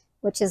it,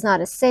 which is not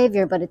a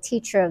savior, but a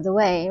teacher of the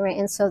way, right?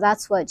 And so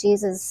that's what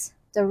Jesus,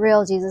 the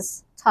real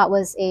Jesus, taught,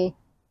 was a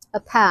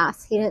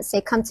path. He didn't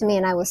say, come to me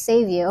and I will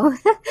save you,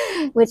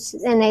 which,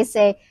 and they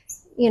say,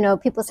 you know,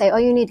 people say, oh,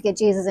 you need to get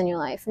Jesus in your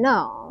life.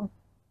 No.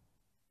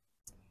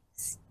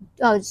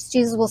 Oh,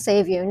 Jesus will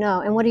save you.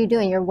 No. And what are you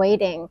doing? You're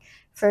waiting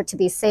for it to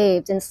be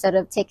saved instead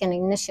of taking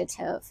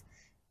initiative,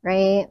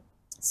 right?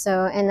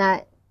 So, and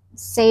that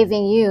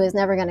saving you is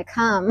never going to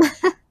come,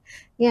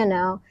 you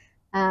know,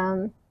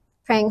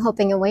 praying,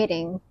 hoping, and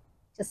waiting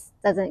just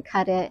doesn't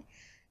cut it.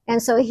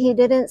 And so he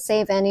didn't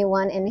save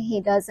anyone, and he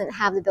doesn't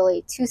have the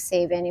ability to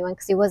save anyone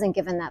because he wasn't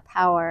given that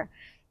power.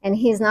 And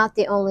he's not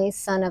the only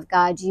son of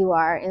God. You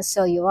are, and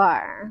so you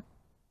are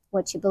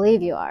what you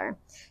believe you are.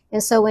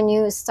 And so when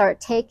you start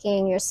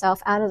taking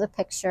yourself out of the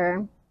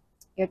picture,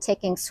 you're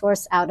taking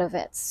source out of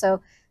it.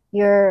 So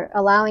you're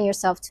allowing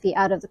yourself to be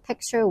out of the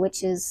picture,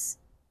 which is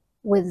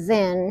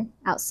within,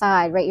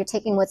 outside, right? You're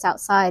taking what's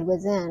outside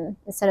within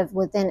instead of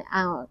within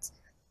out,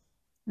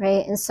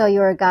 right? And so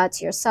you are God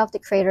to yourself, the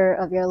creator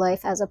of your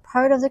life, as a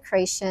part of the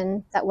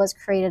creation that was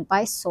created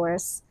by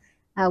source,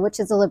 which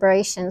is a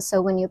liberation.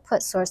 So when you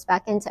put source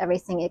back into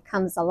everything, it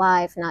comes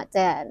alive, not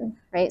dead,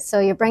 right? So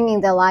you're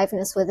bringing the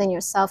aliveness within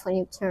yourself when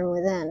you turn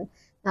within,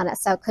 not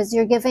outside, because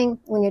you're giving,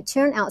 when you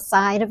turn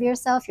outside of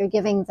yourself, you're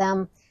giving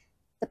them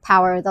the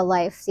power, the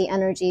life, the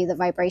energy, the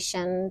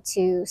vibration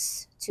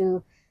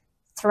to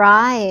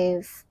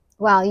thrive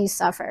while you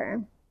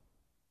suffer.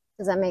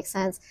 Does that make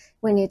sense?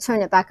 When you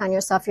turn it back on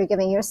yourself, you're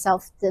giving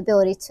yourself the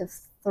ability to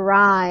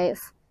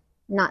thrive,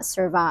 not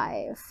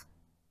survive.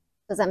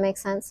 Does that make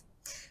sense?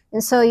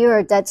 And so you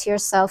are dead to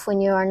yourself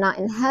when you are not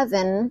in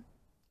heaven,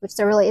 which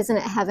there really isn't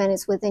a heaven,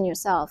 it's within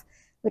yourself,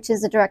 which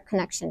is a direct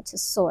connection to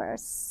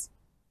source.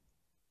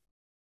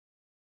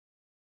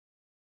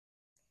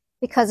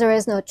 Because there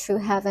is no true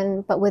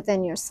heaven but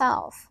within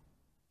yourself,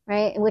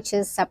 right? Which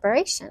is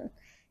separation.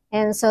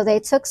 And so they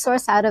took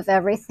source out of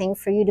everything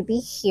for you to be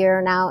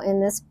here now in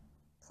this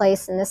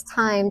place, in this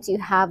time, to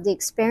have the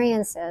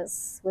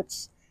experiences,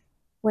 which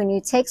when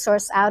you take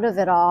source out of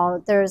it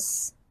all,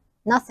 there's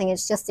nothing.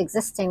 It's just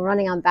existing,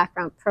 running on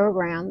background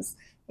programs,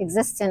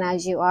 existing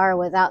as you are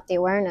without the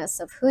awareness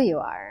of who you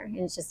are. And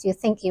it's just, you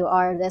think you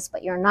are this,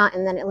 but you're not.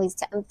 And then it leads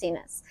to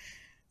emptiness,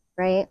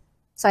 right?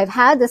 So I've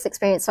had this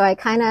experience, so I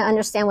kind of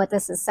understand what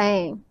this is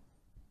saying.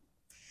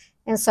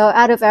 And so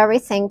out of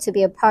everything, to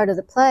be a part of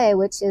the play,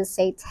 which is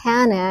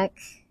satanic,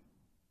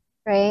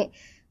 right,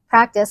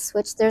 practice,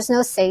 which there's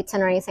no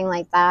Satan or anything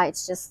like that.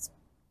 It's just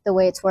the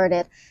way it's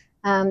worded.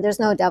 There's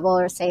no devil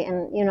or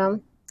Satan, you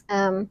know.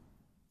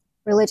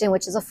 Religion,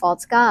 which is a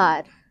false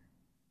god,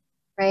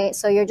 right?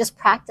 So you're just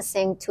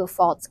practicing to a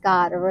false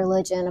god, a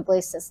religion, a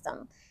belief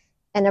system,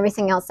 and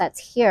everything else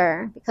that's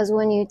here. Because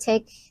when you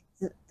take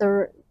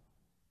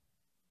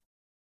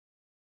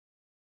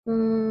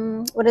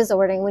what is the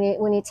wording?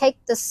 When you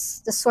take the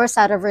source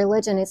out of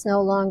religion, it's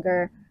no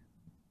longer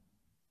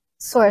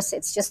source.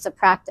 It's just a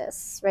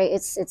practice, right?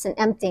 It's an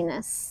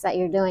emptiness that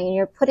you're doing, and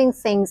you're putting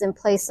things in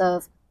place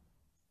of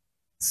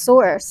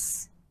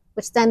source,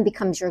 which then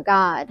becomes your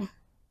God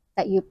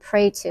that you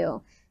pray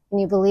to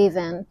and you believe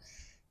in,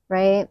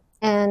 right?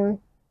 And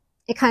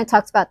it kind of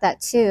talks about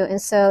that too.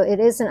 And so it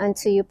isn't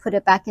until you put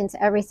it back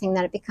into everything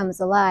that it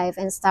becomes alive,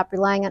 and stop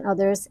relying on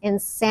others.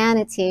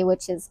 Insanity,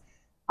 which is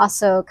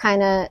also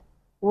kind of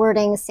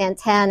wording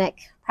satanic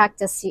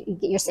practice, you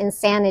get your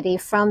insanity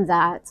from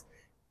that,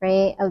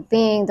 right? Of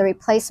being the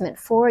replacement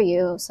for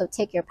you. So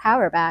take your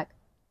power back.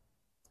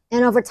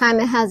 And over time,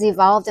 it has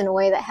evolved in a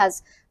way that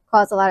has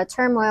caused a lot of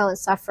turmoil and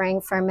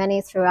suffering for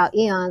many throughout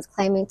eons,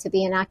 claiming to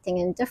be enacting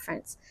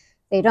indifference.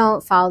 They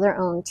don't follow their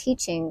own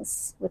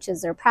teachings, which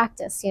is their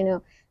practice. You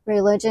know,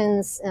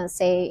 religions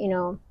say, you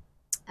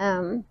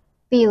know,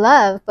 be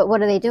love, but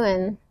what are they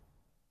doing,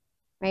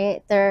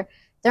 right? They're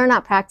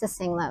not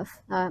practicing love.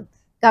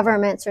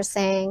 Governments are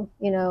saying,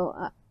 you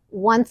know,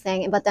 one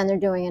thing, but then they're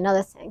doing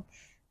another thing.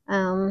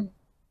 And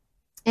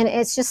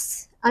it's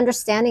just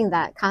understanding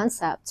that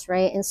concept,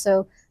 right? And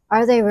so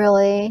are they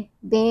really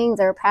being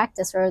their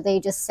practice, or are they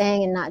just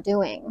saying and not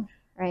doing,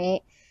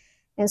 right?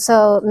 And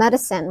so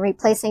medicine,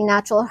 replacing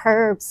natural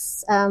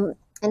herbs and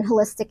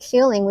holistic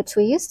healing, which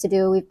we used to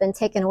do, we've been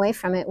taken away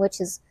from it, which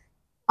is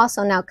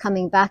also now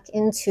coming back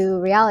into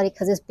reality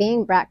because it's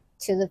being brought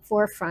to the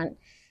forefront.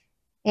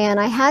 And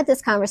I had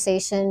this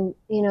conversation,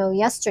 you know,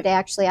 yesterday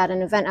actually at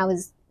an event. I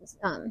was,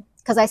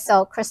 because I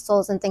sell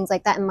crystals and things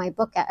like that in my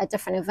book at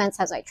different events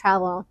as I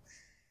travel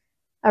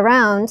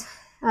around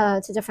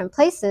to different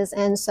places.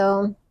 And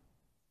so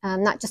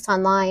not just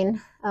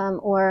online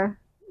or,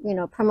 you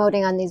know,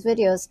 promoting on these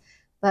videos,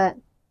 but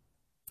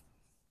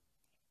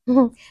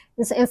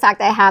in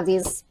fact, I have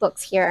these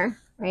books here,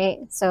 right?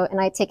 So,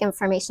 and I take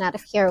information out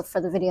of here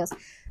for the videos.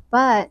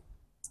 But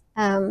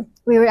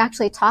we were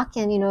actually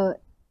talking, you know,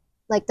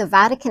 like the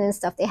Vatican and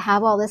stuff, they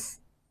have all this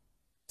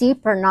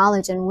deeper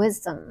knowledge and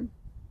wisdom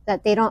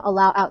that they don't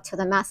allow out to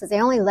the masses.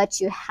 They only let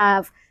you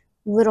have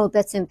little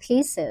bits and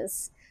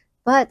pieces,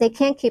 but they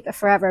can't keep it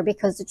forever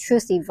because the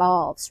truth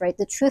evolves, right?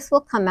 The truth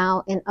will come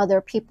out in other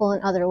people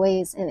in other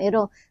ways, and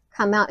it'll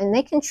come out, and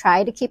they can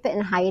try to keep it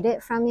and hide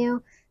it from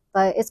you,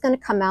 but it's going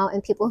to come out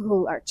in people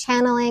who are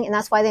channeling, and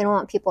that's why they don't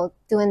want people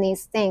doing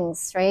these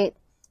things, right?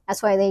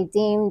 That's why they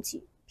deemed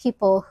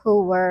people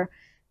who were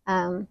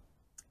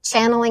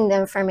channeling the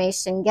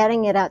information,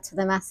 getting it out to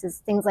the masses,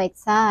 things like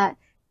that,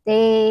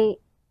 they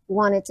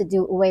wanted to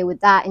do away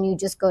with that, and you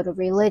just go to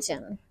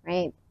religion,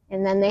 right?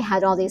 And then they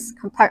had all these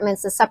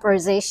compartments, the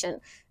separation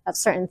of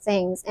certain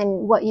things,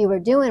 and what you were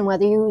doing,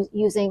 whether you were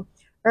using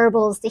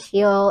herbals to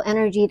heal,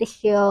 energy to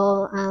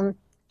heal,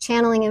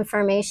 channeling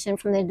information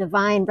from the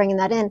divine, bringing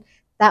that in,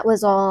 that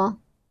was all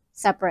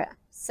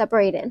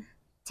separated,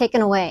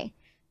 taken away,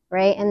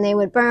 right? And they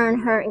would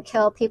burn, hurt, and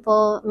kill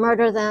people,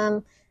 murder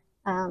them,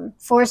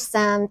 force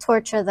them,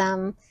 torture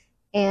them,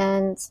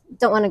 and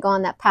don't want to go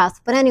on that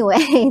path. But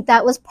anyway,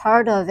 that was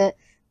part of it,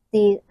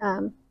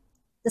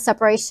 the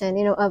separation,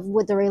 you know, of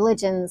with the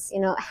religions,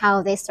 you know,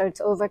 how they started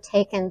to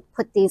overtake and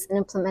put these and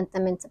implement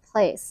them into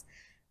place,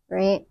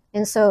 right?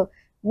 And so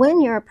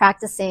when you're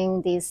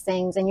practicing these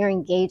things and you're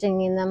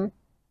engaging in them,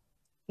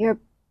 you're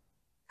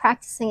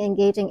practicing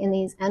engaging in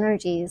these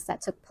energies that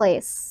took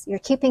place. You're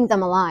keeping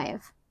them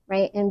alive,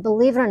 right? And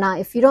believe it or not,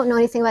 if you don't know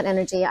anything about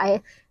energy,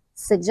 I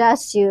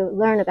suggest you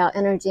learn about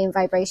energy and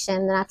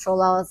vibration, the natural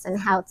laws,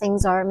 and how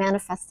things are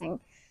manifesting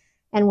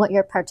and what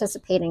you're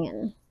participating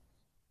in,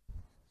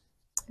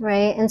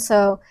 right? And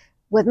so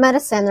with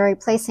medicine, they're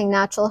replacing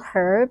natural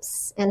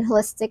herbs and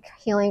holistic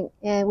healing,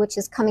 which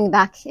is coming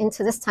back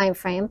into this time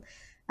frame,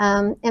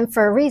 and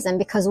for a reason,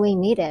 because we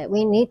need it.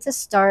 We need to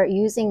start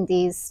using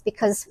these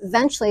because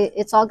eventually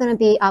it's all going to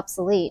be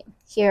obsolete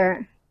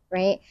here,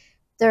 right?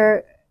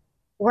 They're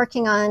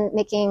working on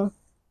making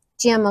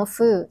GMO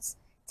foods,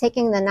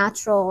 taking the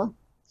natural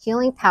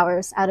healing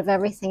powers out of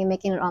everything and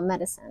making it all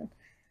medicine,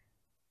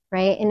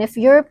 right? And if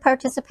you're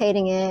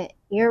participating in it,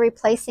 you're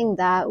replacing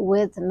that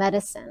with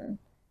medicine,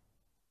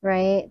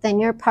 right? Then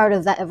you're part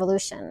of that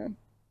evolution.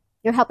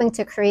 You're helping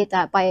to create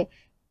that by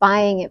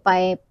buying it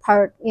by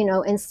part, you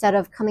know, instead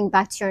of coming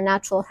back to your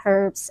natural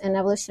herbs and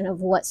evolution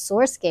of what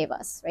source gave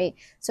us, right?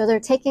 So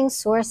they're taking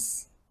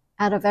source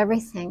out of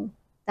everything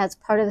that's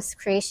part of this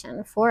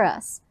creation for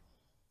us,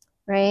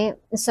 right?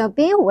 So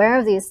be aware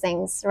of these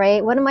things,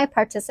 right? What am I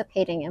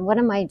participating in? What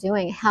am I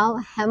doing? How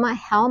am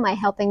I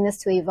helping this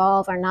to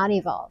evolve or not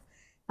evolve?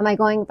 Am I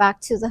going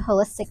back to the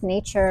holistic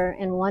nature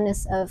and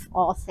oneness of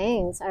all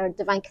things, our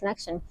divine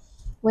connection?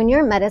 When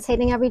you're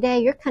meditating every day,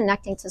 you're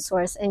connecting to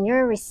source and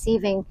you're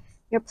receiving,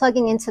 you're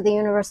plugging into the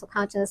universal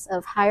consciousness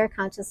of higher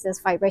consciousness,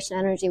 vibration,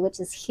 energy, which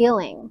is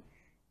healing,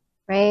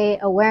 right?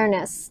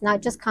 Awareness,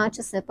 not just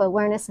consciousness, but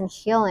awareness and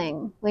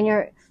healing. When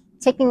you're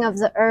taking of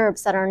the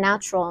herbs that are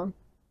natural,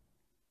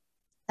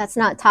 that's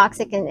not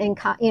toxic, and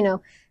you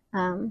know,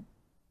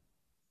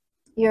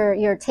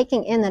 you're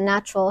taking in the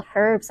natural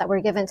herbs that were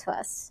given to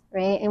us,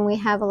 right? And we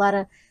have a lot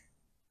of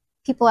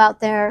people out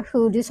there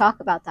who do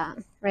talk about that,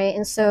 right?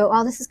 And so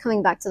all this is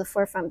coming back to the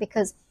forefront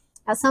because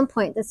at some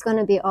point this is going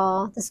to be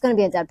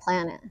a dead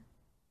planet,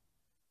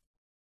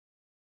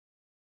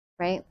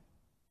 right?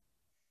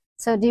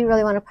 So do you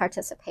really want to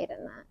participate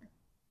in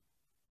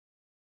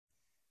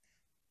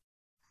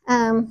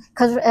that?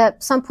 Because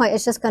at some point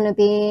it's just going to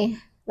be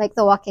like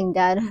the Walking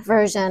Dead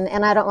version,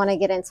 and I don't want to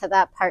get into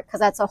that part because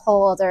that's a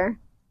whole other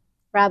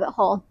rabbit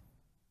hole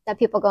that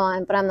people go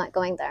on, but I'm not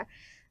going there.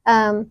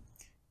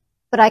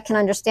 But I can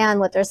understand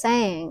what they're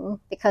saying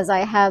because I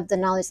have the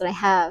knowledge that I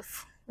have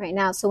right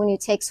now. So when you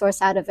take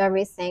source out of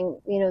everything,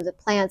 you know, the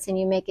plants, and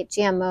you make it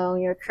GMO,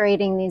 and you're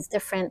creating these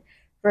different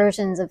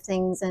versions of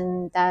things,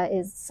 and that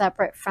is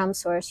separate from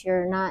source.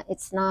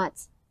 It's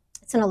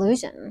an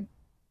illusion,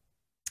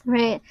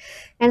 right?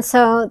 And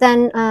so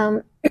then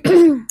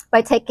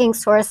by taking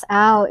source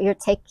out, you're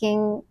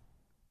taking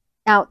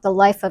out the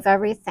life of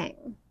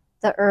everything,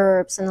 the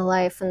herbs and the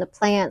life and the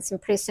plants,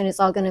 and pretty soon it's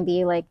all going to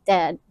be like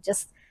dead.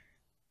 Just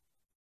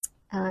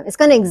it's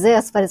going to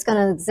exist, but it's going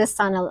to exist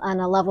on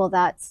a level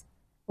that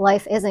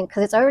life isn't,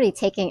 because it's already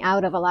taking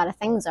out of a lot of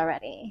things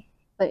already.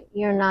 But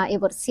you're not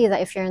able to see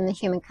that if you're in the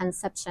human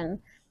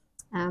conception,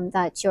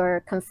 that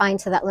you're confined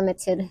to that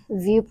limited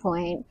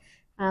viewpoint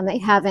that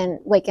you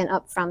haven't waken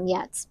up from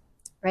yet,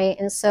 right?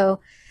 And so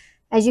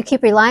as you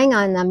keep relying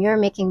on them, you're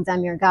making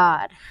them your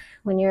God.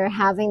 When you're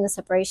having the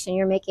separation,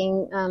 you're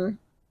making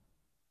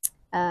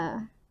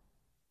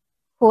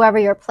whoever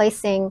you're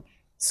placing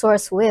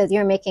source with,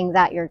 you're making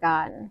that your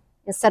God.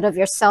 Instead of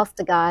yourself,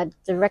 the God,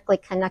 directly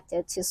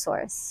connected to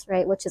source,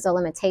 right? Which is a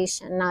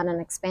limitation, not an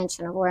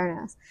expansion of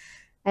awareness.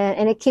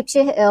 And it keeps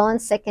you ill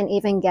and sick and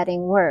even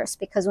getting worse,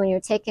 because when you're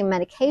taking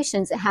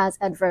medications, it has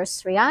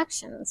adverse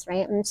reactions,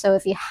 right? And so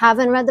if you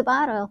haven't read the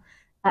bottle,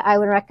 I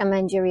would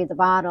recommend you read the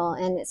bottle.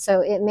 And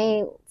so it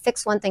may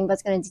fix one thing, but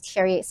it's going to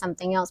deteriorate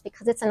something else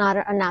because it's not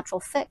a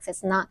natural fix.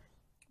 It's not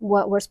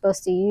what we're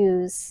supposed to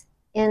use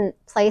in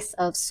place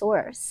of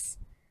source,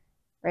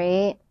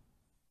 right?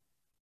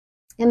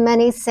 And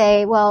many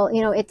say, well,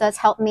 you know, it does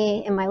help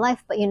me in my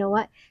life, but you know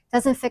what? It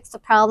doesn't fix the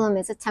problem.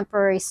 It's a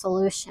temporary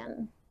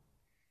solution.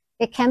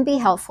 It can be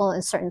helpful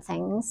in certain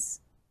things,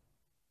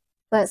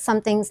 but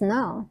some things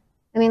no.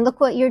 I mean,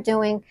 look what you're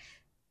doing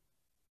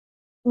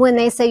when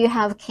they say you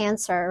have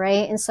cancer,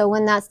 right? And so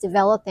when that's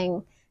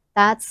developing,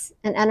 that's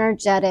an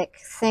energetic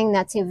thing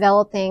that's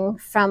developing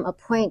from a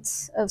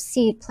point of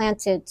seed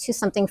planted to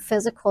something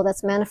physical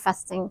that's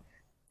manifesting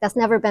that's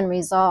never been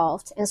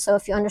resolved. And so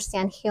if you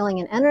understand healing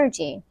and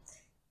energy,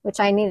 which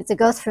I needed to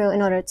go through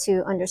in order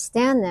to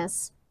understand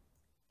this,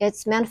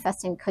 it's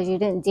manifesting because you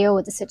didn't deal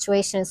with the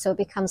situation, so it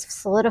becomes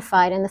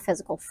solidified in the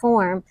physical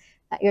form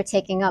that you're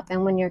taking up.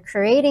 And when you're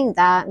creating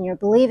that and you're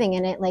believing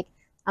in it, like,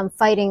 I'm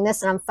fighting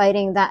this and I'm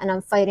fighting that and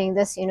I'm fighting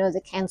this, you know,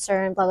 the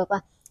cancer and blah, blah,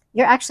 blah,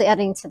 you're actually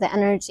adding to the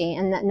energy,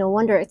 and that no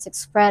wonder it's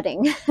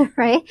spreading,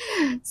 right?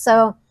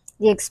 So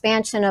the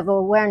expansion of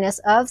awareness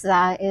of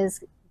that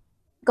is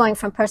going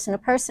from person to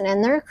person,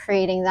 and they're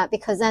creating that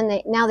because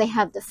then now they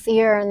have the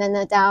fear and then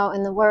the doubt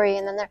and the worry,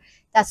 and then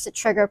that's the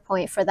trigger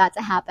point for that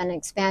to happen and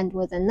expand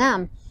within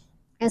them.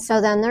 And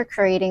so then they're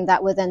creating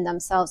that within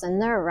themselves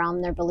and their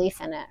realm, their belief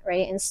in it,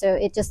 right? And so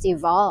it just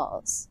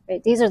evolves,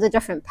 right? These are the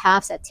different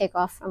paths that take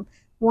off from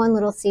one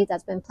little seed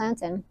that's been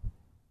planted.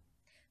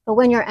 But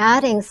when you're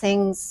adding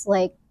things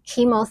like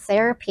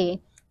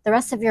chemotherapy, the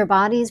rest of your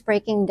body is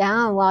breaking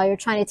down while you're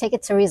trying to take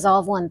it to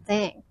resolve one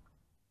thing,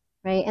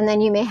 right? And then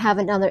you may have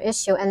another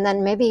issue, and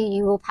then maybe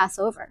you will pass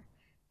over,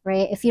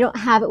 right? If you don't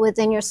have it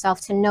within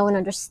yourself to know and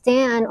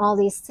understand all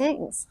these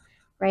things,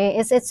 right?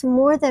 It's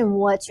more than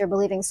what you're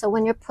believing. So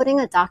when you're putting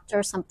a doctor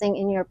or something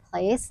in your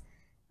place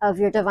of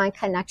your divine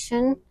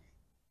connection,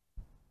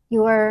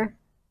 you are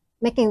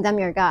making them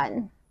your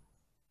God,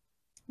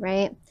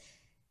 right?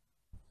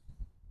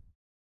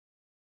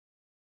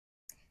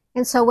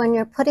 And so when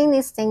you're putting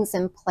these things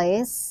in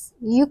place,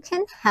 you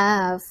can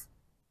have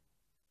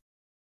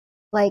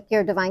like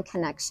your divine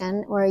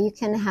connection, or you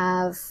can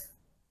have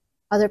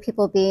other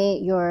people be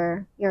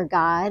your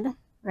God,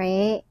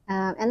 right?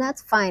 And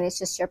that's fine. It's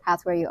just your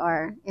path where you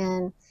are.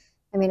 And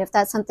I mean, if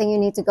that's something you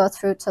need to go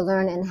through to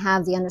learn and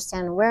have the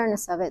understanding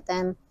awareness of it,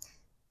 then,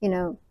 you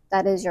know,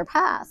 that is your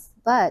path.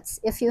 But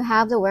if you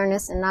have the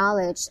awareness and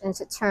knowledge and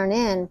to turn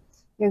in,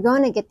 you're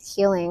going to get the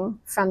healing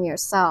from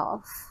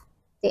yourself,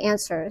 the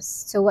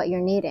answers to what you're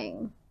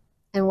needing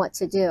and what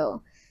to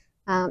do,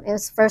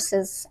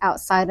 versus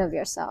outside of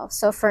yourself.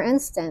 So for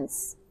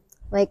instance,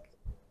 like,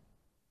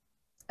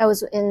 I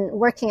was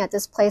working at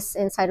this place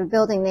inside a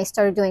building. They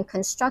started doing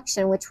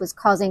construction, which was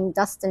causing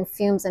dust and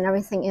fumes and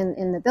everything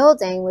in the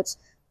building, which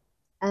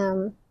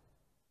I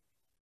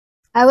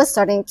was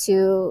starting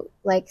to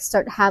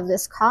have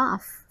this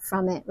cough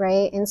from it,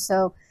 right? And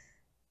so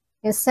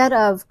instead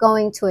of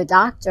going to a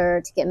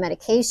doctor to get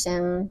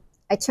medication,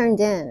 I turned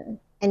in,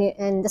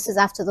 and this is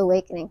after the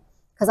awakening,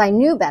 because I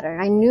knew better.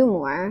 I knew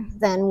more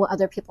than what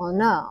other people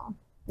know.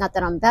 Not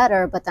that I'm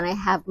better, but then I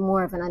have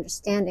more of an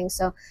understanding.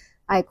 So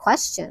I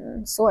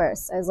question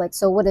source. I was like,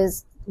 so what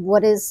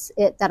is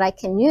it that I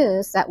can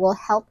use that will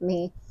help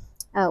me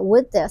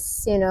with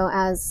this, you know,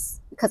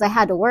 because I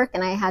had to work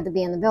and I had to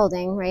be in the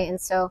building, right? And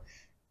so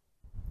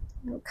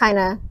kind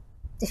of,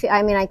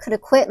 I mean, I could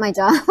have quit my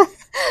job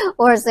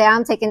or say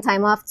I'm taking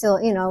time off till,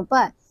 you know,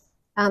 but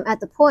at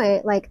the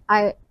point, like,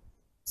 I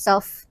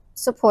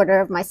self-supporter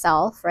of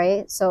myself,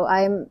 right? So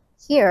I'm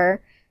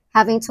here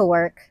having to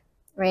work,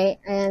 right?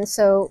 And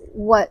so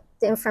what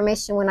the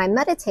information when I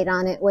meditate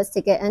on it was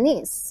to get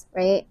anise,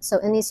 right? So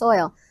anise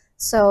oil.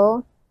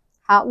 So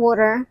hot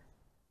water,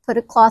 put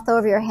a cloth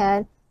over your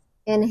head,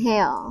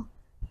 inhale,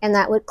 and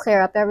that would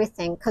clear up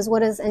everything. Because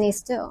what does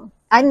anise do?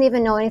 I didn't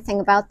even know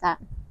anything about that.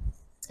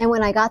 And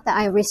when I got that,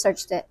 I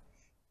researched it,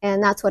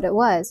 and that's what it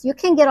was. You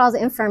can get all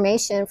the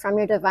information from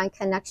your divine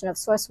connection of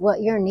source,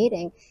 what you're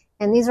needing.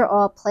 And these are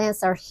all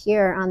plants that are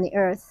here on the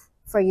earth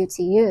for you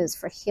to use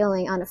for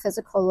healing on a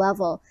physical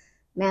level,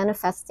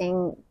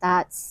 manifesting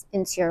that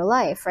into your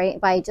life, right?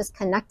 By just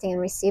connecting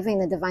and receiving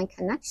the divine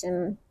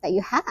connection that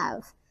you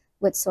have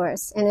with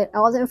source. And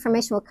all the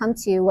information will come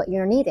to you what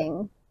you're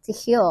needing to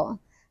heal.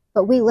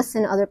 But we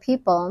listen to other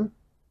people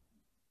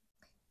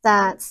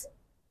that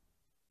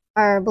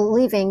are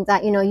believing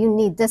that, you know, you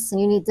need this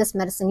and you need this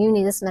medicine, you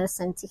need this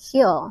medicine to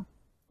heal,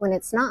 when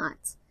it's not,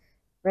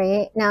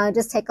 right? Now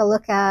just take a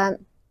look at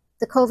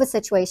the COVID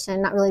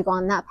situation, not really go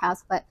on that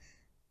path, but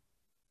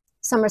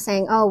some are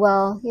saying, oh,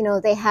 well, you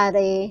know, they had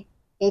a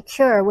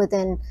cure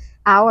within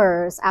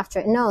hours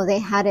after. No, they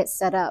had it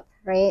set up,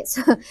 right?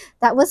 So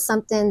that was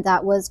something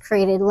that was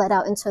created, let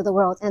out into the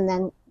world. And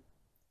then,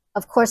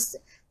 of course,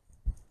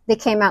 they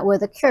came out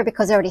with a cure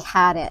because they already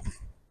had it,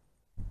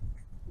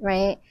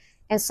 right?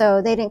 And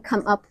so they didn't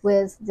come up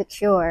with the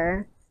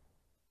cure,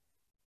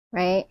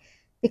 right?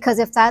 Because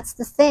if that's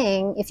the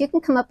thing, if you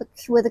can come up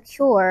with a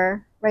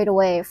cure right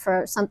away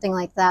for something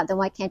like that, then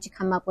why can't you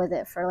come up with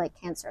it for like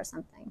cancer or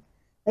something?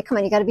 Like, come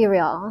on, you got to be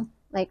real.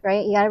 Like,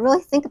 right? You got to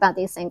really think about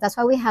these things. That's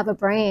why we have a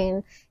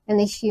brain in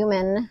the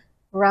human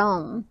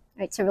realm,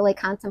 right? To really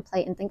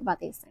contemplate and think about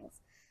these things.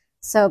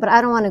 So, but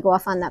I don't want to go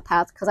off on that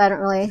path because I don't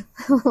really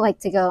like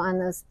to go on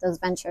those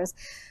ventures.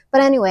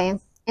 But anyway,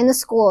 in the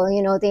school,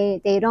 you know, they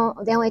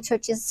only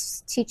teach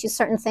you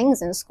certain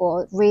things in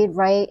school: read,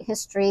 write,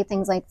 history,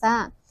 things like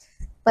that.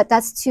 But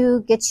that's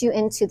to get you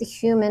into the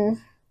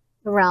human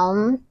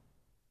realm.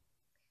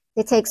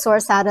 They take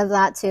source out of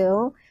that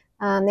too.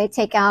 They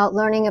take out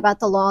learning about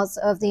the laws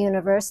of the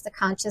universe, the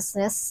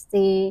consciousness,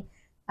 the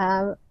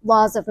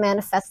laws of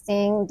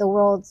manifesting the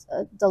world,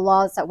 the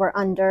laws that we're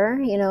under,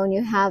 you know, and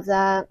you have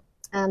that,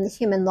 the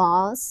human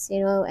laws,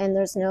 you know, and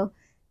there's no,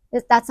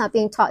 that's not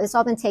being taught. It's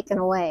all been taken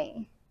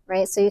away,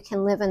 right? So you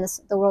can live in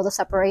the world of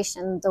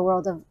separation, the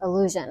world of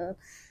illusion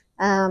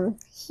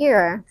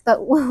here.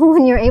 But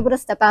when you're able to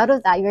step out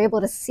of that, you're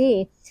able to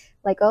see,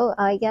 like, oh,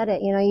 I get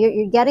it. You know,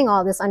 you're getting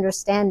all this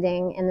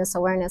understanding and this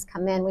awareness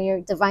come in when you're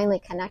divinely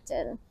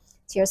connected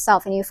to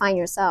yourself and you find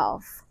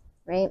yourself,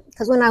 right?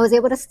 Because when I was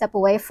able to step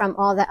away from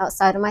all that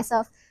outside of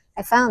myself,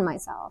 I found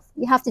myself.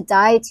 You have to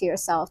die to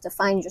yourself to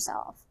find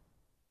yourself,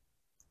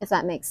 if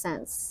that makes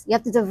sense. You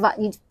have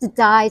to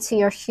die to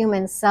your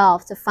human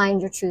self to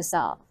find your true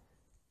self,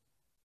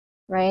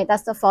 right?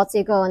 That's the false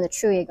ego and the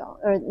true ego,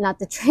 or not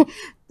the true,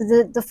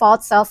 the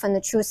false self and the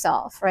true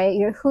self, right?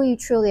 You're who you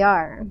truly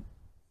are,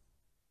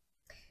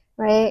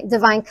 right?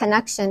 Divine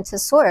connection to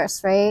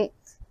source, right?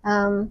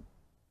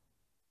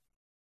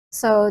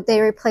 So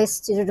they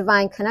replaced your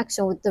divine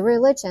connection with the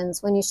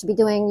religions when you should be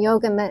doing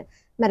yoga,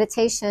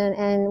 meditation,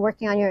 and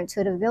working on your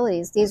intuitive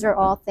abilities. These are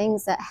all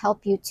things that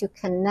help you to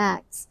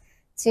connect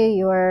to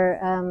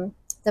your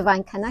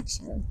divine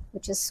connection,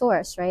 which is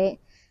source, right?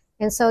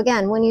 And so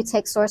again, when you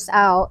take source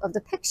out of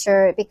the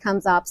picture, it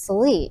becomes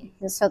obsolete.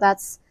 And so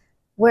that's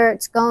where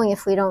it's going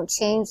if we don't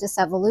change this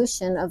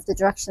evolution of the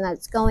direction that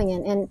it's going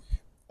in. And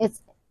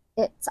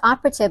it's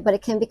operative, but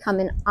it can become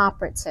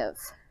inoperative,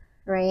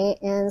 right?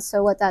 And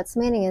so what that's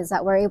meaning is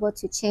that we're able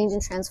to change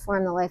and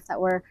transform the life that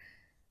we're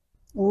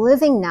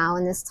living now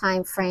in this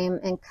time frame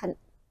and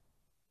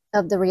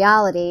of the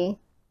reality,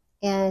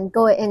 and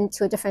go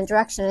into a different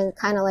direction. And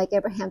kind of like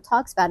Abraham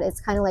talks about it,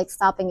 it's kind of like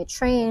stopping a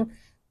train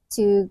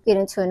to get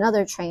into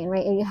another train,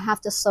 right? And you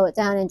have to slow it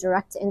down and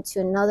direct it into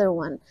another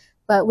one.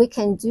 But we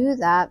can do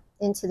that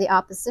into the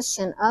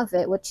opposition of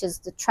it, which is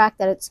the track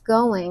that it's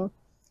going,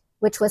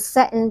 which was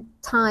set in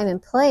time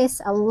and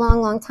place a long,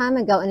 long time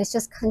ago. And it's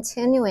just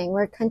continuing.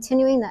 We're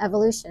continuing the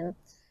evolution,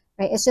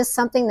 right? It's just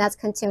something that's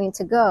continuing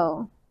to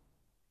go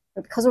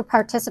because we're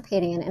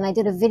participating in it. And I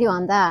did a video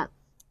on that.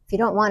 If you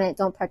don't want it,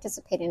 don't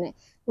participate in it.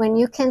 When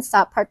you can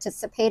stop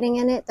participating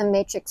in it, the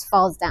matrix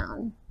falls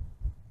down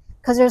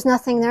because there's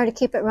nothing there to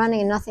keep it running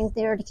and nothing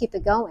there to keep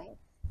it going.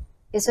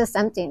 It's just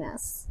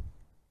emptiness,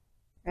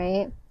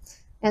 right?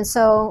 And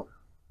so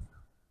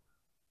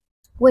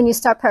when you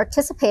start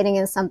participating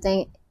in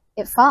something,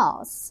 it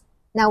falls.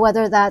 Now,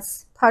 whether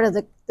that's part of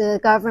the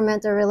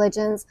government or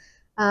religions,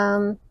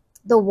 the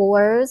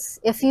wars,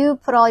 if you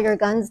put all your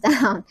guns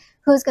down,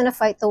 who's going to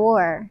fight the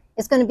war?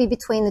 It's going to be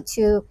between the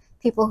two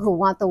people who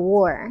want the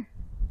war,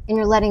 and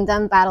you're letting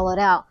them battle it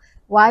out.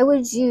 Why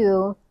would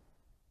you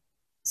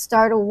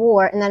start a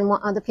war and then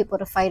want other people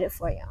to fight it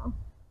for you?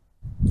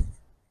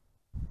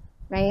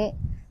 Right?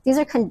 These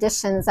are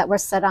conditions that we're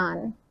set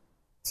on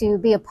to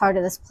be a part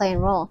of this play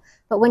and role.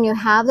 But when you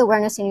have the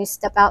awareness and you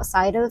step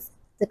outside of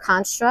the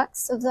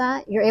constructs of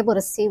that, you're able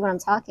to see what I'm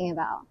talking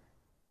about.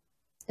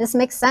 This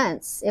makes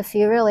sense if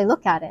you really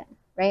look at it,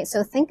 right?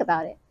 So think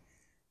about it.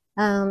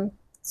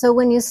 So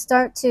when you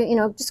start to, you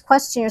know, just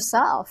question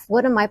yourself,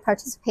 what am I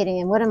participating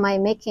in? What am I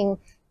making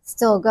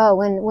still go?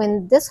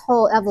 When this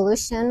whole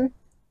evolution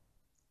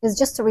is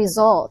just a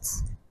result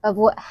of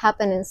what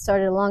happened and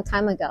started a long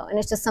time ago. And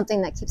it's just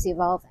something that keeps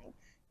evolving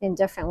in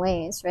different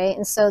ways, right?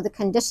 And so the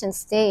conditioned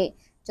state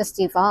just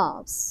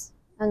evolves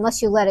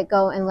unless you let it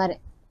go and let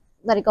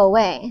it go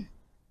away.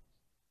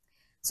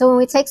 So when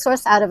we take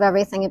source out of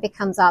everything, it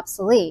becomes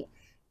obsolete.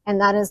 And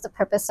that is the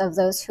purpose of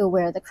those who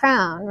wear the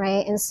crown,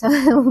 right? And so,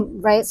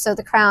 right, so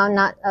the crown,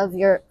 not of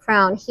your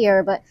crown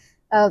here, but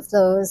of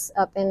those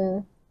up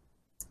in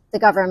the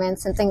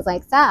governments and things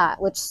like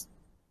that, which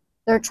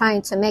they're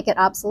trying to make it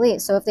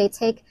obsolete. So if they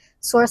take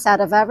source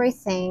out of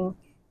everything,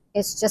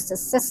 it's just a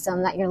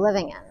system that you're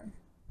living in,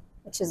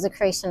 which is the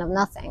creation of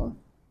nothing.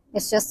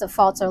 It's just a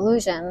false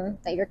illusion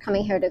that you're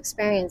coming here to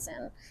experience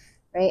in,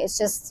 right? It's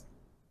just,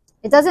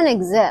 it doesn't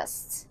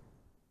exist.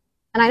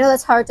 And I know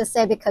that's hard to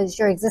say because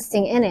you're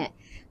existing in it,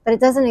 but it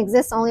doesn't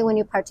exist only when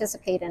you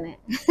participate in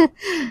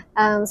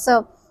it.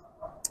 So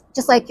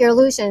just like your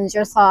illusions,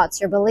 your thoughts,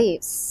 your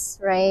beliefs,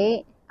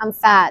 right? I'm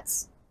fat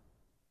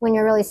when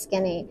you're really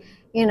skinny.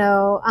 You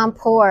know, I'm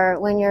poor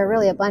when you're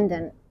really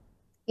abundant.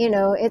 You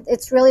know,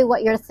 it's really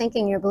what you're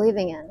thinking, you're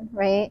believing in,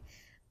 right?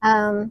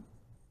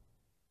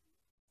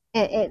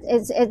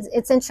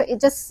 It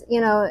just,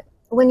 you know,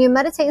 when you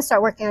meditate and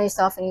start working on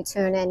yourself and you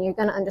tune in, you're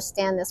going to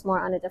understand this more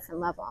on a different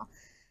level.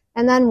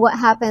 And then what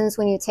happens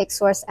when you take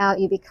source out?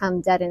 You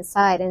become dead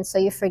inside. And so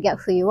you forget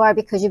who you are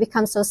because you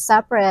become so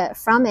separate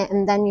from it.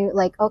 And then you're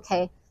like,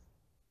 okay,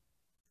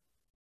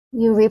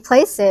 you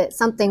replace it,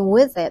 something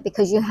with it,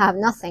 because you have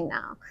nothing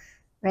now,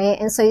 right?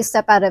 And so you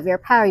step out of your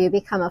power. You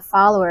become a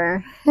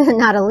follower,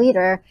 not a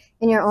leader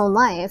in your own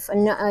life.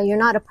 And you're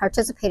not a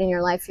participant in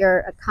your life.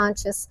 You're a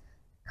conscious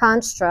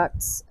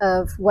construct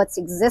of what's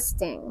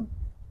existing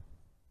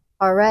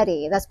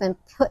already, that's been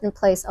put in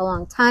place a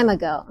long time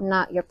ago,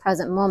 not your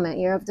present moment.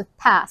 You're of the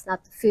past,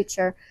 not the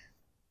future.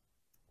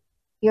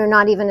 You're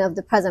not even of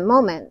the present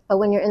moment. But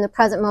when you're in the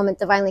present moment,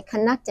 divinely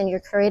connected, you're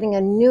creating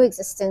a new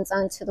existence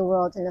onto the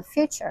world in the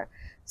future.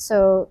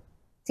 So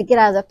to get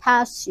out of the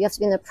past, you have to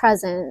be in the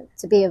present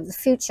to be of the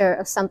future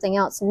of something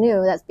else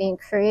new that's being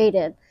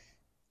created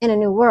in a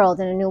new world,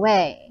 in a new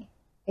way.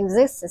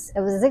 Existence.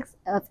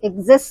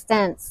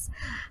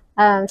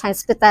 Trying to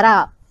spit that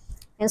out.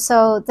 And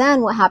so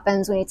then what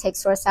happens when you take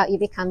source out? You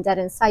become dead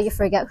inside. You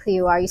forget who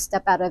you are. You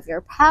step out of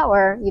your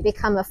power. You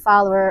become a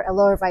follower, a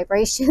lower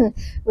vibration,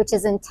 which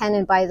is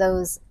intended by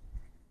those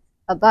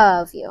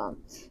above you,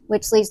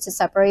 which leads to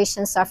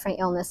separation, suffering,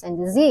 illness, and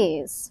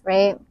disease,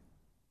 right?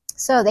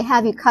 So they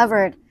have you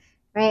covered,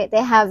 right?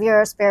 They have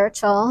your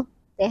spiritual.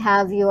 They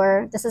have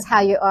your, this is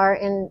how you are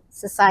in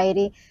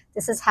society.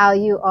 This is how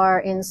you are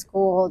in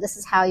school. This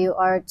is how you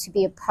are to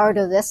be a part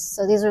of this.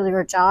 So these are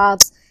your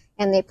jobs.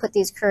 And they put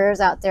these careers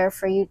out there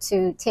for you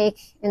to take,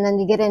 and then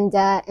to get in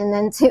debt, and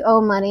then to owe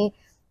money.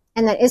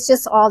 And then it's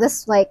just all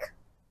this like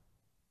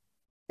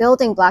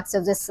building blocks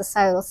of this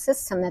societal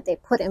system that they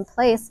put in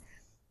place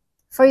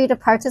for you to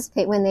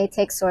participate when they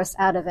take source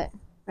out of it,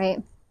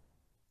 right?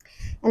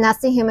 And that's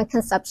the human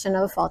conception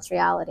of a false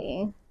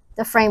reality,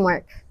 the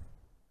framework.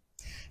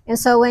 And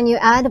so when you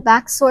add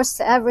back source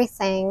to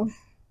everything,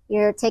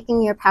 you're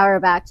taking your power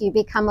back. You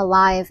become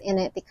alive in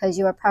it because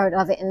you are part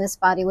of it in this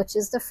body, which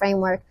is the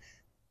framework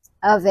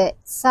of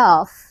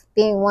itself,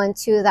 being one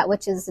to that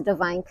which is the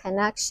divine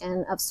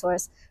connection of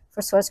source.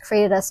 For source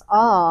created us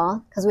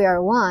all because we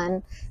are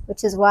one,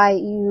 which is why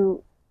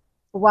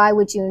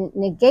would you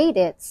negate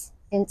it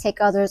and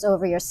take others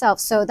over yourself?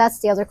 So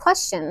that's the other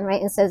question, right?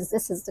 And says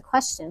this is the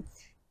question.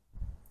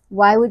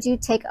 Why would you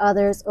take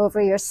others over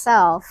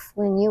yourself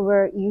when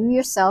you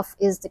yourself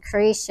is the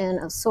creation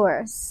of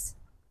source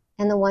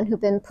and the one who's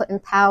been put in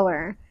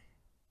power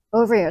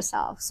over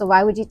yourself? So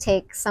why would you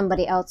take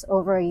somebody else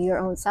over your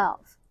own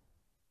self?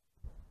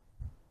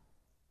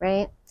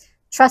 Right?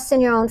 Trust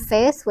in your own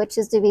faith, which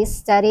is to be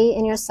steady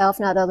in yourself,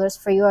 not others,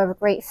 for you have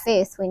great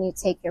faith when you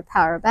take your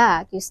power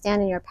back. You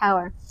stand in your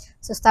power.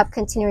 So stop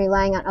continually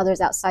relying on others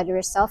outside of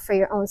yourself for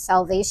your own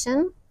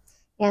salvation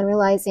and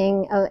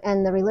realizing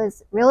and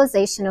the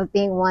realization of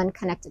being one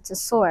connected to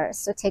source.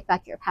 So take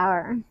back your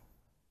power.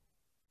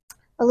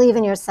 Believe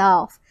in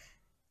yourself,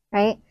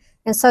 right?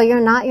 And so you're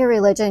not your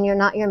religion, you're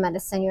not your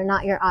medicine, you're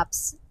not your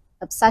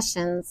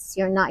obsessions,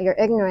 you're not your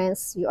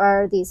ignorance. You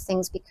are these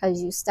things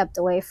because you stepped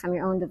away from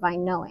your own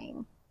divine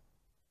knowing.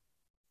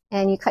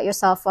 And you cut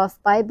yourself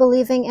off by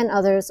believing in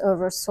others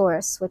over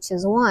source, which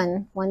is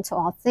one to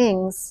all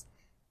things.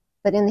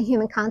 But in the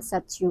human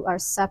concept, you are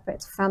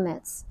separate from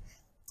it.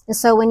 And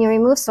so when you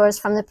remove source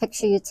from the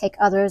picture, you take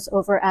others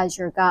over as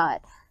your God.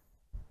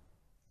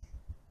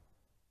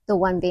 The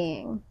one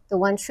being, the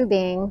one true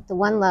being, the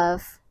one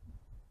love,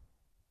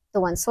 the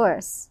one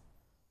source.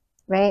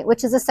 Right?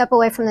 Which is a step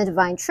away from the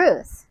divine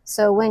truth.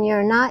 So when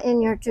you're not in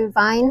your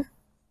divine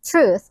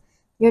truth,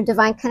 your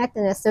divine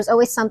connectedness, there's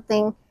always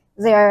something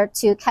there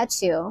to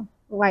catch you,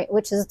 right?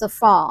 Which is the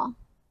fall.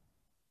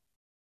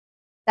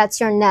 That's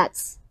your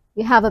nets.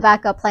 You have a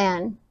backup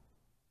plan,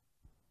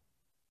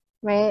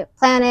 right?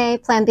 Plan A,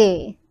 plan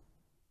B,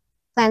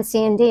 plan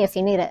C and D if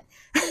you need it,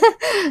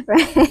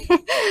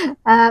 right?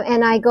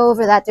 And I go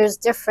over that. There's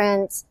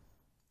different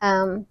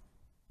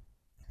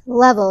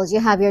levels. You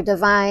have your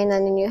divine,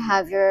 and then you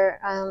have your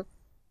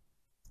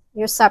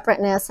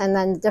separateness, and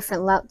then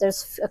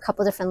there's a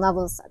couple different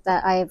levels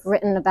that I've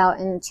written about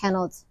and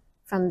channeled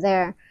from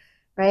there,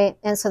 right?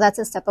 And so that's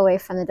a step away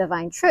from the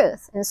divine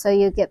truth. And so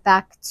you get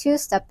back to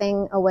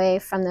stepping away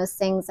from those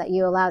things that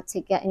you allowed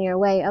to get in your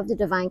way of the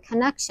divine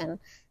connection.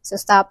 So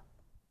stop,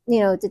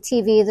 the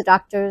TV, the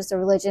doctors, the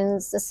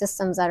religions, the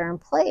systems that are in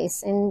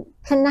place, and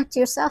connect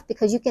yourself,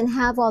 because you can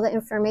have all the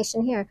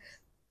information here.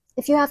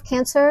 If you have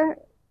cancer,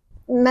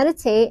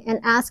 meditate and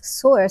ask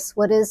source,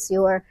 what is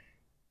your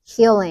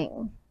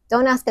healing?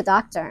 Don't ask a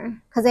doctor,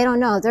 because they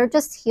don't know. They're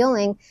just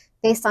healing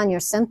based on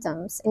your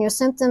symptoms. And your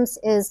symptoms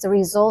is the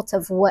result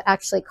of what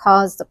actually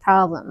caused the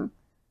problem.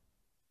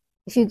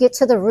 If you get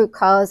to the root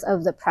cause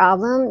of the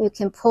problem, you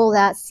can pull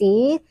that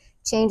seed,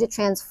 change it,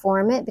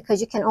 transform it, because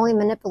you can only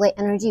manipulate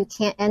energy. You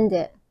can't end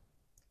it.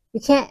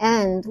 You can't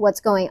end what's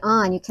going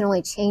on. You can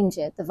only change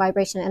it, the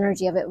vibration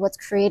energy of it, what's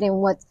creating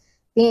what's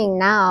being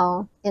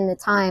now in the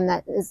time,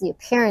 that is the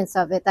appearance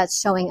of it that's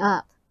showing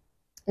up.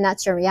 And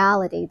that's your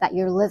reality that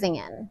you're living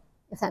in,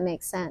 if that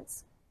makes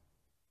sense.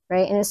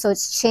 Right? And so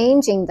it's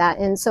changing that.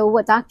 And so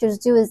what doctors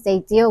do is they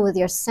deal with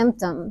your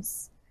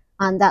symptoms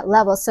on that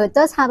level. So it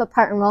does have a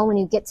part and role when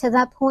you get to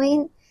that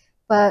point,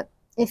 but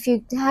if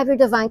you have your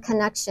divine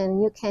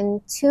connection, you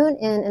can tune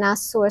in and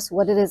ask Source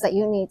what it is that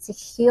you need to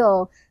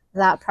heal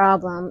that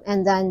problem,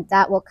 and then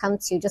that will come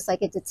to you, just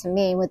like it did to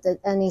me with the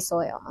anise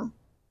oil,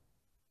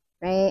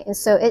 right? And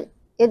so it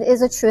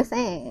is a true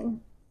thing.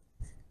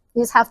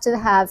 You just have to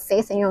have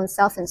faith in your own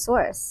self and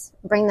Source.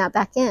 Bring that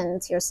back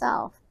into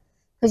yourself,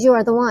 because you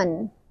are the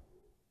one,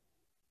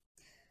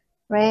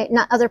 right?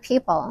 Not other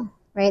people,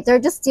 right? They're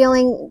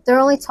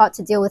only taught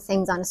to deal with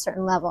things on a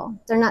certain level.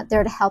 They're not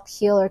there to help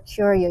heal or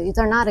cure you.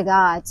 They're not a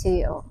God to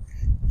you.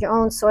 Your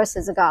own Source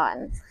is a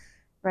God,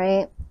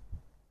 right?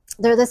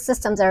 They're the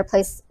systems that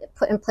are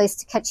put in place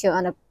to catch you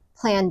on a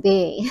plan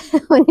B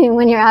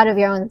when you're out of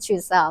your own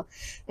true self.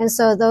 And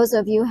so those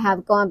of you who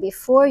have gone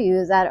before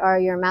you that are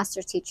your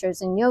master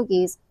teachers and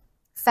yogis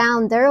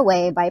found their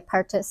way by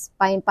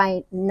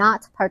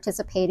not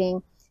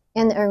participating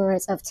in the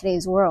ignorance of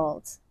today's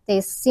world.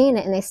 They've seen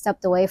it and they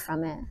stepped away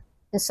from it.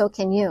 And so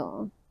can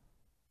you,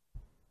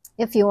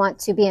 if you want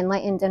to be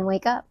enlightened and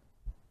wake up,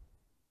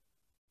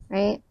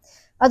 right?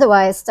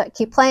 Otherwise,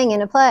 keep playing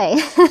in a play,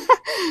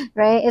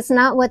 right? It's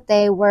not what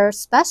they were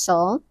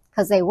special,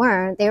 because they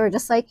weren't. They were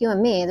just like you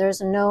and me. There's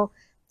no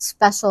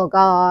special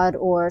God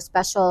or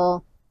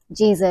special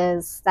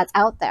Jesus that's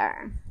out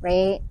there,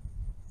 right?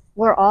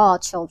 We're all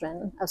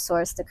children of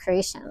Source, the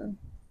creation,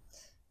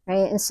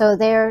 right? And so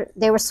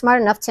they were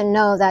smart enough to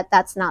know that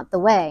that's not the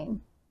way.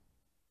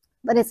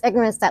 But it's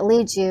ignorance that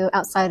leads you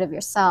outside of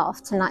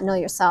yourself to not know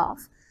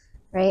yourself,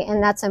 right?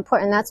 And that's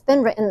important. That's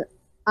been written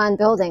on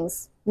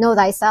buildings. Know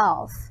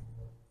thyself,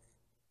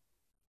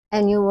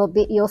 and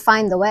you'll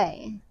find the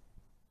way.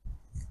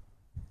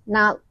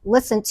 Not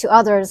listen to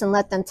others and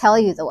let them tell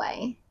you the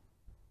way.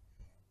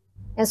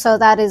 And so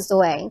that is the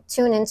way.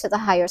 Tune into the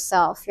higher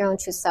self, your own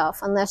true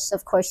self, unless,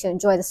 of course, you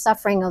enjoy the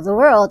suffering of the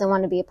world and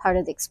want to be a part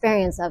of the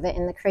experience of it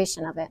and the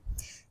creation of it.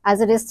 As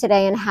it is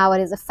today and how it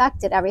has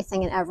affected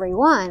everything and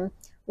everyone,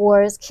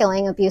 wars,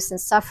 killing, abuse, and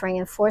suffering,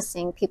 and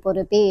forcing people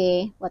to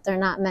be what they're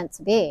not meant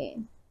to be.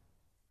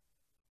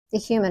 The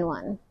human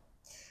one.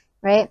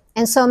 Right?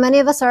 And so many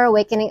of us are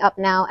awakening up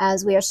now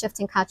as we are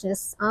shifting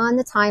consciousness on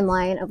the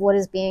timeline of what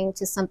is being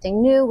to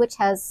something new, which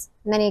has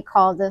many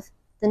called the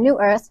new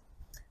earth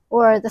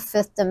or the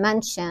fifth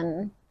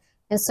dimension.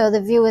 And so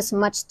the view is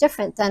much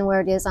different than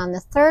where it is on the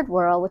third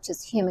world, which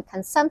is human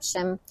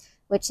consumption,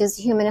 which is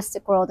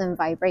humanistic world and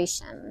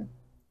vibration.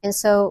 And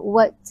so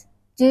what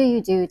do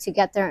you do to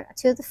get there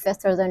to the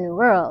fifth or the new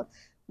world?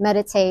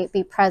 Meditate,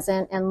 be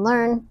present, and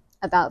learn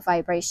about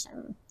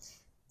vibration.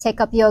 Take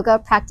up yoga,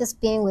 practice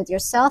being with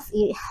yourself,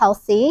 eat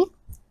healthy,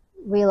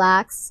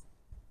 relax,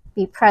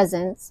 be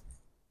present,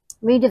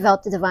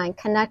 redevelop the divine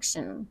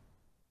connection,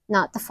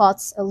 not the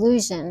false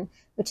illusion,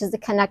 which is the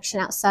connection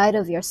outside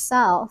of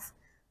yourself.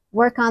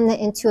 Work on the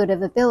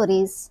intuitive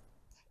abilities,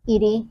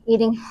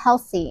 eating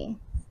healthy.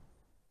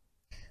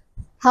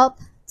 Help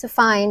to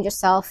find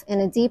yourself in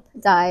a deep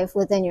dive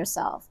within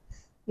yourself.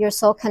 Your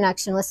soul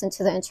connection, listen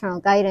to the internal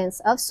guidance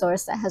of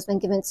Source that has been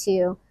given to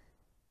you,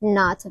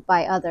 not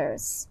by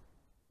others.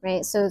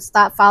 Right? So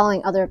stop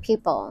following other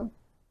people,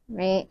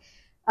 right?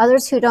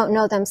 Others who don't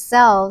know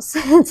themselves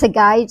to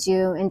guide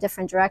you in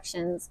different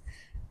directions,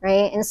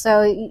 right? And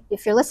so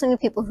if you're listening to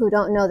people who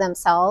don't know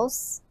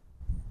themselves,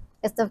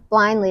 it's the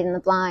blind leading the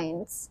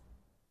blinds,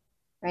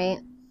 right?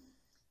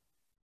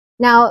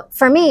 Now,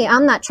 for me,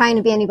 I'm not trying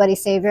to be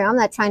anybody's savior. I'm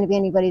not trying to be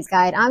anybody's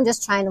guide. I'm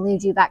just trying to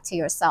lead you back to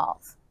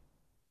yourself.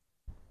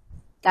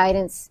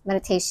 Guidance,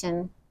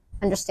 meditation,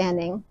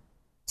 understanding,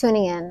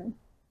 tuning in,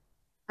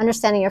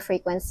 understanding your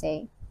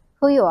frequency,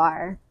 who you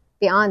are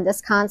beyond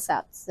this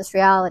concept, this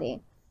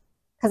reality.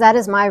 Because that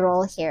is my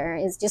role here,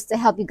 is just to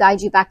help you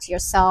guide you back to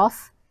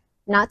yourself,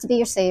 not to be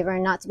your savior,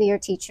 not to be your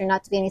teacher,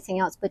 not to be anything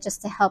else, but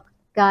just to help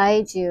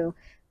guide you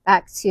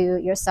back to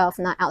yourself,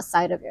 not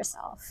outside of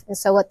yourself. And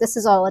so what this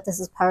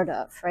is part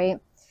of, right?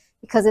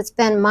 Because it's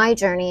been my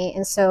journey.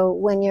 And so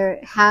when you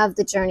have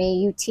the journey,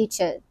 you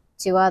teach it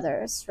to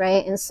others,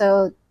 right? And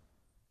so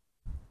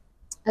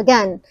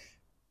again,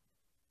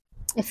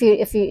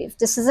 if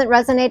this isn't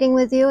resonating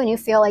with you and you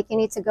feel like you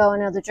need to go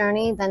another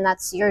journey, then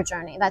that's your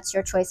journey, that's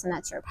your choice, and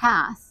that's your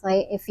path,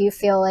 right? If you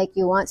feel like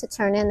you want to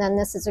turn in, then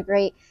this is a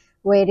great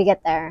way to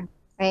get there,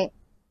 right?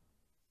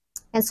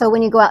 And so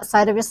when you go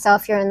outside of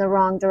yourself, you're in the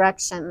wrong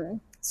direction.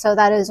 So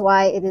that is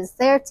why it is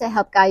there to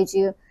help guide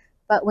you.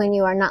 But when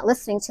you are not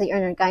listening to your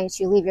inner guidance,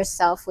 you leave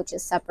yourself, which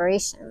is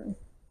separation.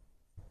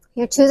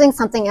 You're choosing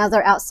something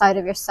other outside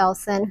of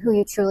yourself than who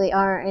you truly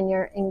are and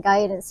your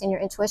guidance and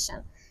your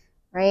intuition,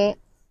 right?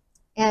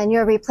 And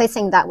you're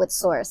replacing that with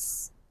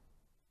Source.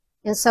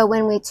 And so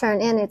when we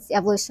turn in, it's the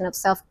evolution of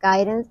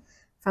self-guidance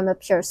from a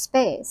pure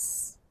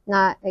space,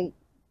 not a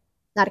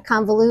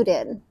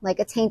convoluted, like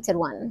a tainted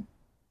one,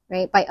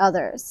 right, by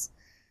others,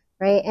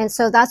 right? And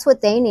so that's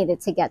what they needed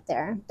to get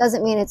there.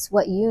 Doesn't mean it's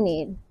what you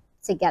need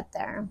to get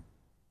there,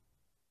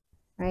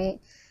 right?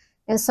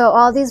 And so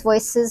all these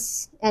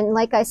voices, and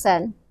like I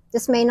said,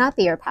 this may not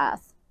be your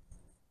path.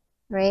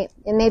 Right?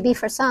 It may be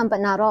for some,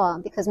 but not all,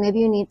 because maybe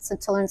you need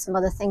to learn some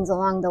other things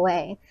along the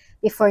way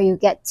before you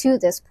get to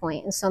this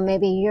point. And so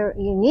maybe you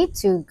need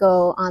to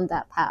go on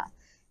that path.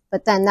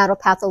 but then that'll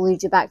path will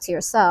lead you back to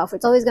yourself.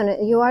 It's always gonna,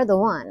 you are the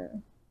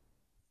one,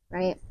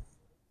 right?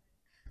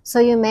 So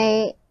you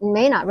may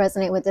not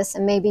resonate with this,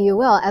 and maybe you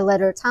will at a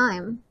later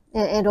time.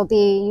 It'll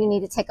be, you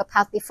need to take a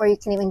path before you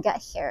can even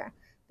get here,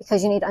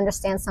 because you need to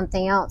understand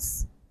something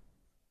else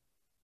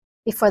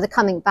before the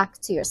coming back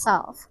to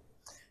yourself,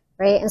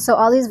 right? And so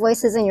all these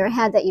voices in your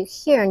head that you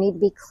hear need to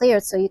be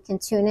cleared so you can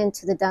tune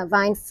into the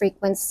divine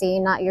frequency,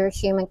 not your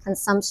human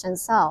consumption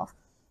self,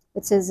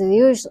 which is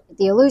the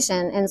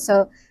illusion. And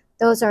so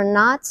those are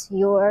not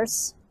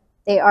yours.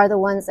 They are the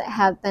ones that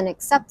have been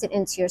accepted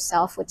into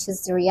yourself, which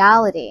is the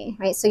reality,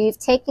 right? So you've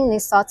taken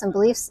these thoughts and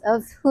beliefs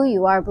of who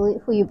you are,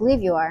 who you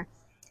believe you are,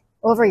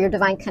 over your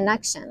divine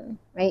connection,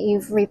 right?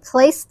 You've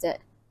replaced it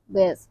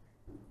with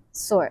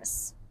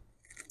source.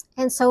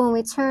 And so when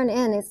we turn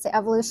in, it's the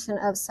evolution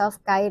of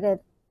self-guided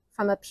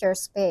from a pure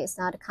space,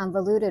 not a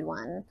convoluted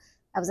one.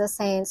 I was just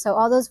saying, so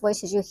all those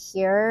voices you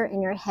hear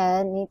in your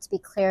head need to be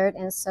cleared,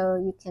 and so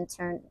you can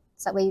turn,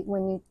 so that way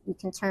when you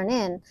can turn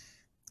in,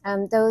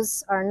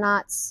 those are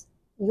not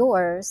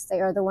yours.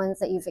 They are the ones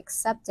that you've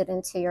accepted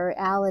into your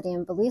reality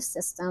and belief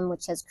system,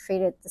 which has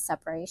created the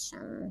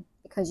separation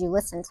because you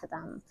listen to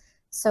them.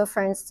 So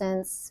for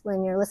instance,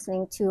 when you're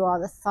listening to all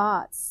the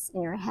thoughts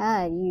in your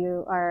head,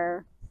 you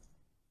are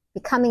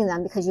becoming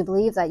them because you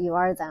believe that you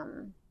are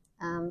them,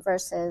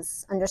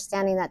 versus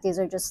understanding that these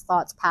are just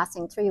thoughts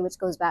passing through you, which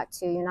goes back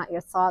to, you're not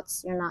your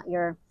thoughts, you're not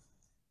your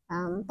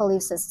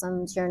belief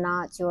systems, you're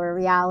not your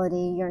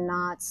reality, you're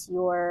not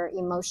your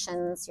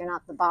emotions, you're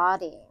not the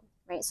body,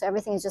 right? So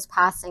everything is just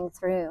passing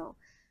through,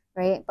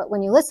 right? But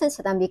when you listen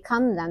to them,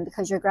 become them,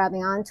 because you're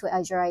grabbing onto it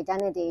as your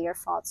identity, your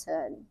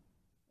falsehood,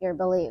 your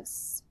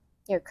beliefs,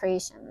 your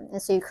creation.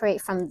 And so you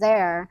create from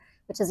there,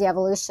 which is the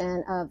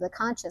evolution of the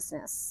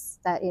consciousness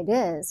that it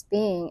is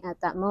being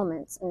at that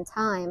moment in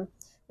time,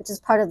 which is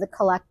part of the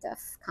collective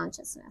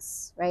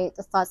consciousness, right?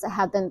 The thoughts that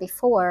have been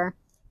before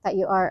that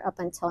you are up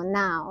until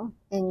now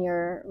in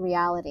your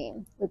reality,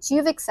 which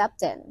you've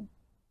accepted,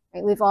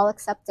 right? We've all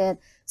accepted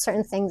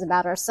certain things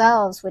about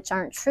ourselves which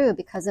aren't true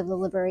because of the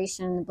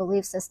liberation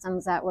belief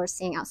systems that we're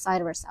seeing outside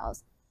of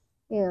ourselves.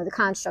 You know, the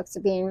constructs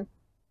of being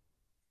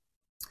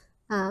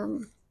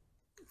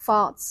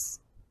false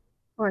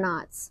or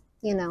not,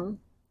 you know.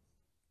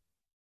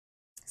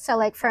 So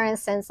like, for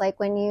instance, like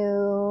when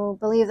you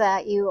believe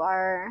that you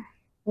are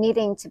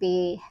needing to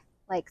be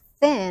like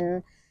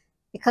thin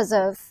because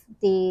of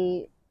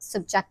the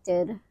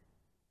subjected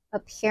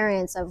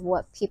appearance of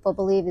what people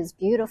believe is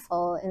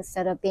beautiful,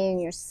 instead of being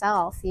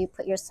yourself, you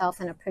put yourself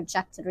in a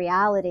projected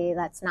reality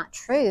that's not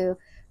true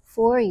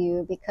for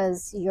you,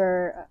 because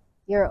your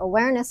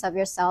awareness of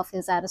yourself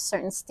is at a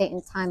certain state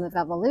and time of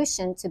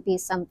evolution to be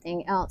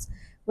something else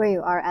where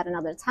you are at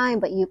another time,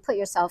 but you put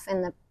yourself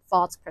in the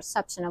false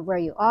perception of where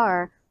you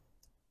are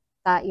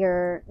that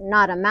you're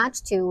not a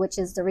match to, which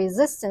is the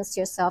resistance to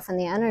yourself and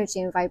the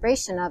energy and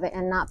vibration of it,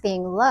 and not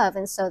being love.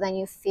 And so then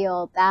you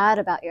feel bad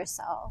about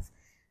yourself,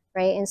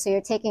 right? And so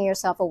you're taking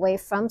yourself away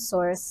from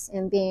source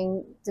and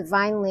being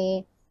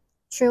divinely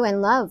true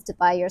and loved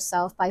by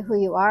yourself, by who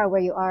you are,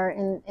 where you are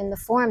in the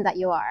form that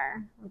you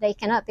are,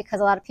 waking up,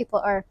 because a lot of people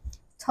are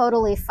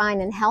totally fine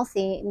and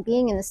healthy in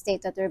being in the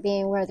state that they're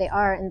being, where they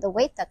are, and the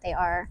weight that they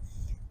are,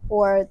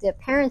 or the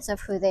appearance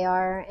of who they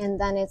are. And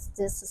then it's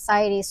this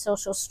society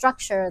social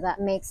structure that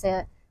makes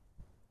it,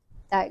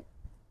 that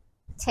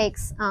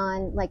takes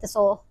on like this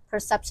whole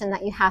perception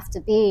that you have to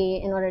be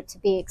in order to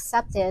be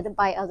accepted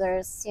by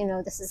others. You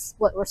know, this is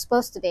what we're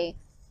supposed to be,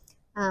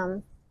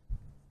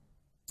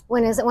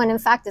 when in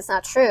fact it's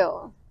not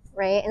true,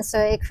 right? And so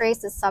it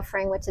creates this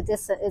suffering, which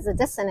is a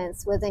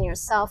dissonance within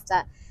yourself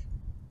that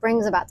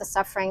brings about the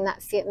suffering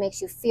that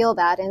makes you feel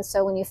bad. And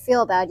so when you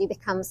feel bad, you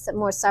become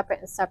more separate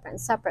and separate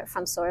and separate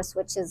from source,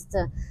 which is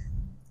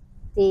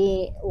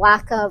the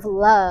lack of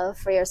love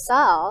for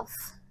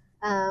yourself.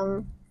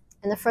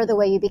 And the further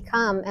away you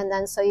become, and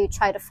then so you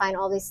try to find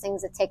all these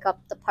things that take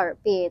up the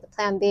part B, the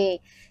plan B.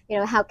 You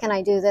know, how can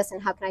I do this,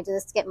 and how can I do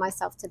this to get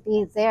myself to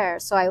be there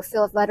so I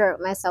feel better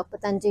about myself?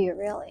 But then do you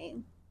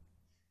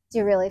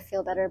really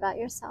feel better about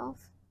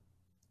yourself?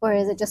 Or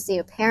is it just the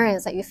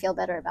appearance that you feel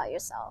better about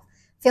yourself?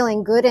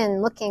 Feeling good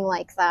and looking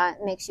like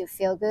that makes you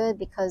feel good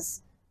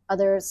because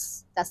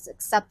others, that's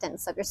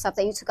acceptance of yourself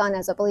that you took on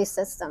as a belief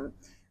system.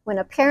 When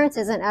appearance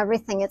isn't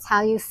everything, it's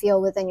how you feel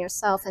within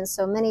yourself. And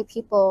so many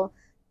people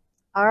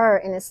are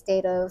in a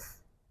state of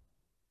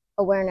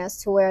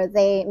awareness to where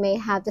they may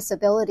have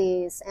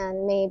disabilities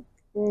and may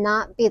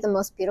not be the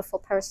most beautiful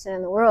person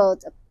in the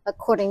world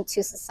according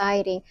to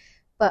society,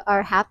 but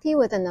are happy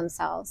within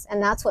themselves.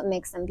 And that's what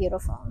makes them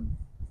beautiful,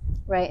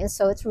 right? And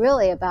so it's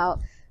really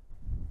about,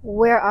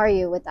 where are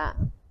you with that,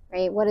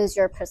 right? What is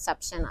your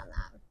perception on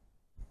that?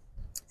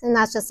 And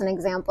that's just an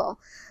example,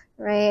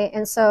 right?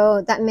 And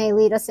so that may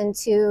lead us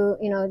into,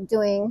 you know,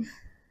 doing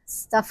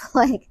stuff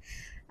like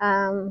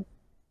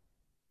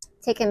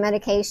taking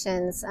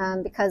medications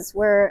because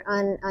we're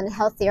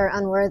unhealthy or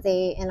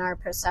unworthy in our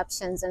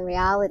perceptions and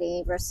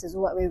reality versus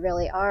what we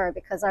really are,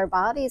 because our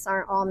bodies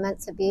aren't all meant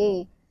to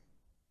be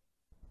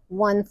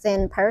one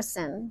thin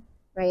person,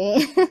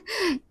 right?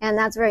 And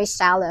that's very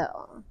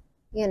shallow.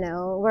 You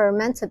know, we're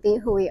meant to be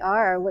who we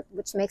are,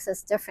 which makes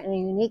us different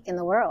and unique in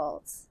the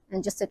world.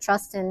 And just to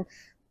trust in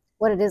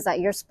what it is that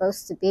you're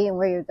supposed to be and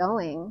where you're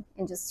going,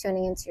 and just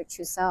tuning into your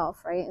true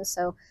self, right? And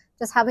so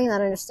just having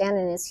that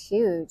understanding is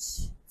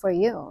huge for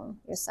you,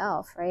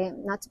 yourself, right?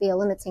 Not to be a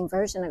limiting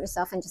version of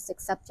yourself, and just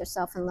accept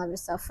yourself and love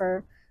yourself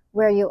for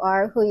where you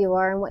are, who you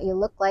are, and what you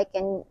look like,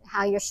 and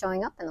how you're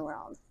showing up in the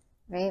world,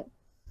 right?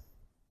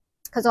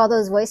 Because all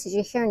those voices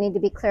you hear need to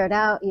be cleared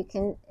out. You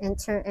can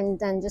enter and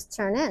then just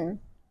turn in.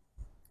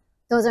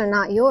 Those are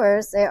not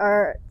yours. They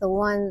are the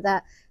one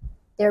that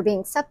they're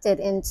being accepted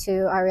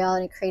into our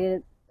reality,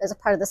 created as a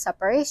part of the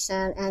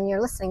separation, and you're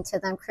listening to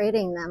them,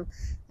 creating them.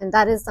 And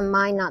that is the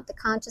mind, not the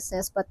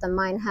consciousness, but the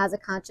mind has a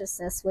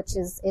consciousness, which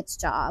is its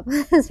job,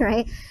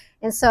 right?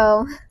 And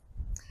so,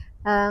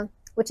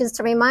 which is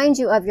to remind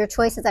you of your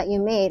choices that you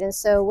made. And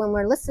so when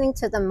we're listening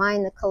to the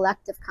mind, the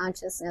collective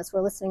consciousness,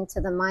 we're listening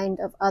to the mind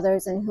of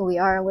others and who we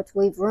are, which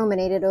we've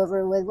ruminated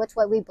over with,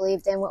 what we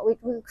believed in, what we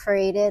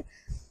created,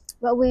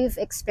 what we've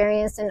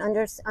experienced and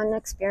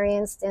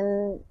unexperienced,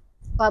 and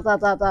blah, blah,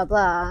 blah, blah,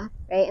 blah,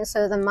 right? And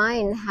so the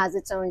mind has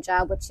its own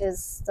job, which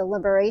is the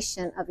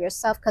liberation of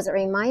yourself, because it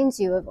reminds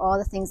you of all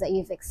the things that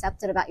you've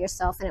accepted about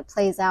yourself, and it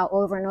plays out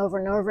over and over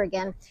and over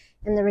again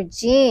in the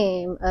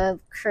regime of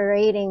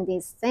creating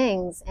these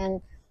things.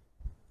 And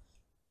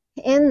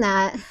in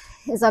that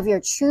is of your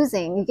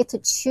choosing. You get to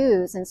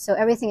choose, and so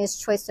everything is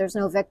choice. There's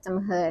no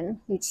victimhood.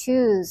 You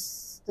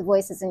choose the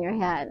voices in your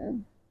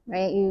head,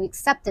 right? You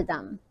accepted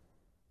them.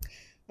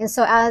 And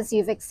so as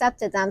you've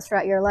accepted them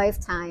throughout your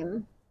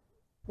lifetime,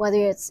 whether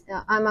it's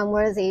I'm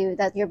unworthy,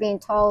 that you're being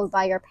told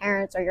by your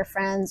parents or your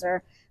friends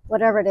or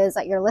whatever it is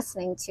that you're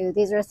listening to,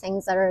 these are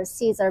things that are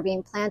seeds that are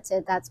being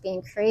planted, that's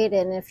being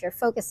created. And if you're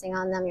focusing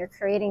on them, you're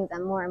creating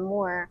them more and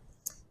more,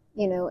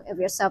 you know, of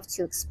yourself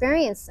to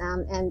experience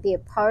them and be a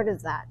part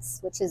of that,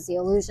 which is the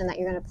illusion that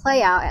you're going to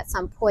play out at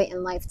some point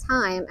in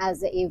lifetime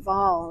as it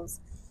evolves,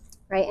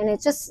 right? And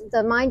it just,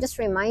 the mind just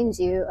reminds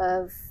you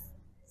of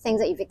things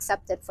that you've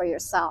accepted for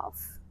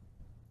yourself,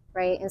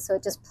 right? And so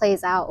it just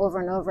plays out over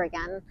and over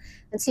again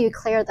until you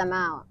clear them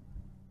out,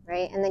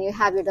 right? And then you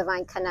have your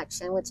divine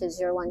connection, which is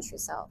your one true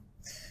self,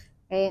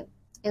 right?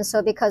 And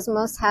so because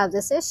most have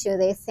this issue,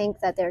 they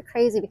think that they're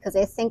crazy because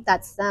they think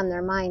that's them,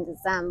 their mind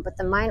is them. But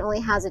the mind only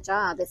has a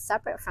job. It's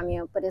separate from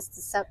you, but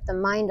it's the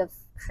mind of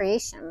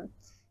creation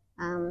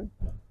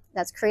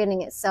that's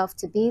creating itself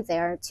to be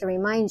there to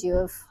remind you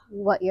of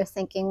what you're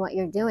thinking, what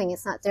you're doing.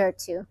 It's not there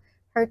to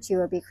hurt you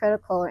or be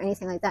critical or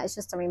anything like that. It's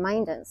just to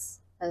remind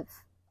us of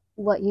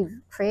what you've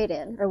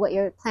created or what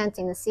you're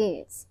planting the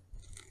seeds.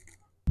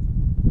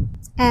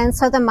 And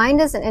so the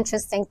mind is an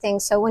interesting thing.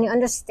 So when you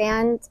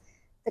understand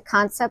the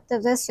concept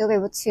of this, you'll be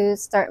able to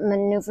start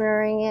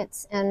maneuvering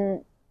it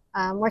and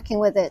working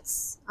with it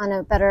on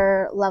a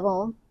better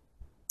level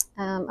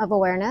of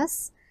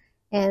awareness,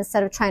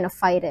 instead of trying to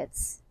fight it,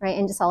 right?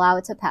 And just allow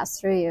it to pass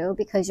through you,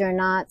 because you're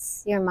not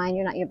your mind,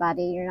 you're not your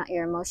body, you're not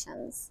your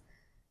emotions,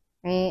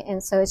 right?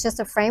 And so it's just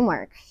a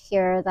framework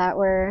here that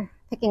we're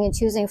picking and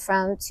choosing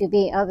from to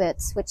be of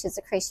it, which is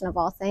the creation of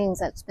all things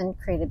that's been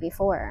created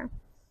before,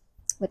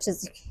 which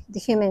is the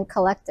human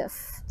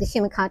collective, the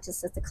human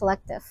consciousness, the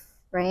collective,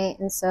 right?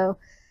 And so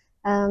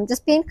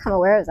just become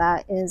aware of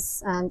that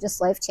is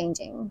just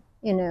life-changing,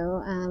 you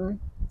know.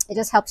 It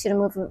just helps you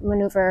to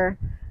maneuver,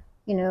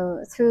 you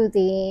know, through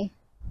the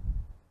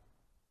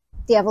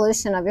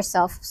evolution of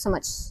yourself so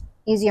much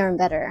easier and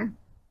better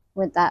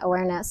with that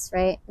awareness,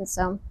 right? And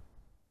so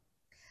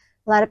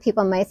a lot of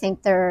people might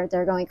think they're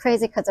going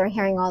crazy because they're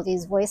hearing all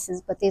these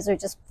voices, but these are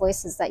just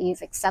voices that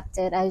you've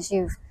accepted as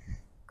you've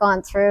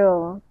gone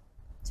through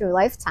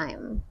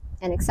lifetime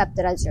and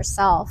accepted as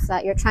yourself,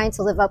 that you're trying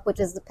to live up, which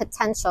is the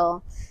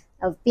potential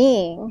of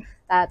being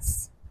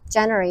that's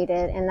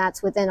generated, and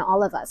that's within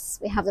all of us.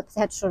 We have the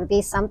potential to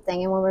be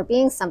something, and when we're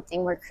being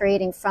something, we're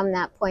creating from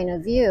that point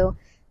of view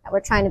that we're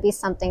trying to be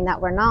something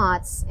that we're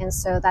not. And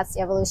so that's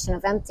the evolution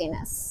of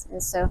emptiness,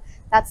 and so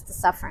that's the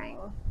suffering,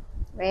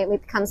 right? We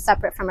become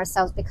separate from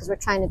ourselves because we're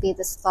trying to be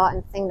this thought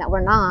and thing that we're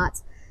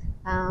not,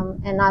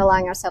 and not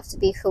allowing ourselves to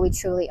be who we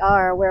truly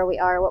are, where we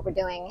are, what we're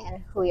doing,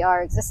 and who we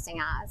are existing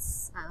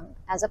as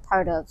a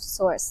part of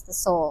Source, the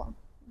soul,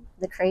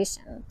 the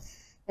creation.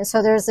 And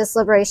so there's this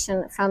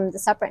liberation from the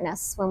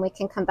separateness when we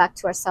can come back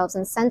to ourselves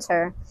and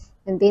center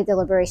and be the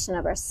liberation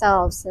of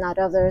ourselves, not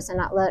others, and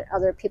not let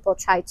other people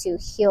try to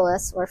heal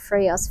us or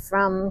free us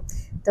from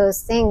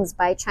those things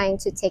by trying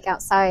to take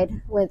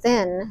outside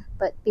within,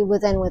 but be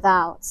within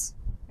without,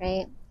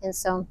 right? And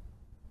so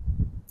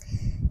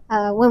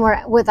when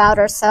we're without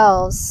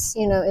ourselves,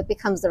 you know, it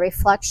becomes the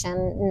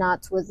reflection,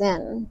 not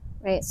within,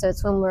 right? So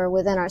it's when we're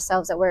within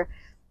ourselves that we're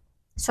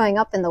showing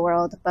up in the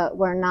world, but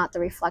we're not the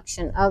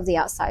reflection of the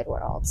outside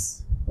world,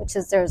 which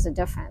is, there's a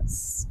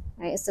difference,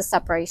 right? It's the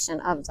separation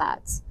of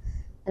that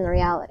in the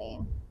reality.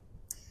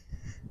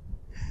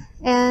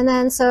 And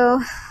then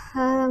so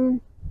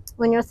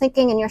when you're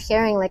thinking and you're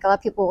hearing, like a lot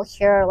of people will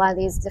hear a lot of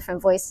these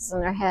different voices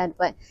in their head,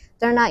 but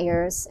they're not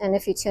yours. And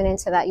if you tune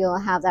into that, you'll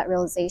have that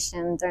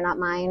realization, they're not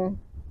mine,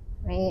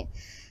 right?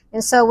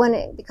 And so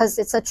because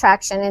it's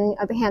attraction, and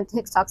Abraham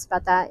Hicks talks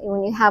about that,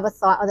 when you have a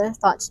thought, other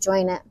thoughts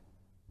join it,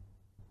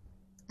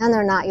 and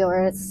they're not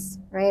yours,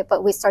 right?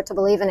 But we start to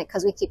believe in it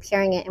because we keep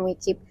hearing it, and we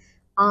keep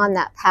on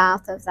that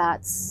path of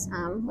that,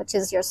 which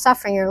is your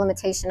suffering, your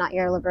limitation, not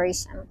your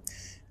liberation.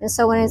 And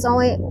so when it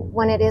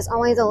is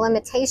only the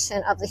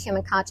limitation of the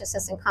human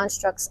consciousness and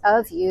constructs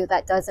of you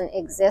that doesn't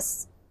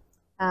exist,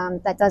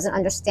 that doesn't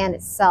understand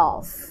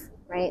itself,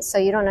 right? So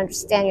you don't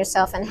understand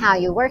yourself and how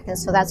you work, and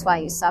so that's why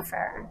you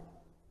suffer,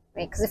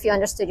 right? Because if you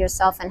understood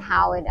yourself and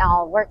how it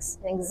all works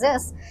and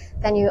exists,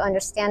 then you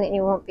understand it and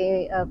you won't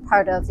be a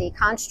part of the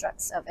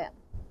constructs of it,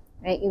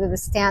 right? You would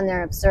stand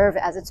there, observe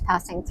it as it's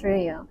passing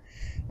through you.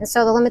 And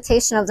so the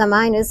limitation of the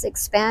mind is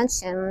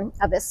expansion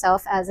of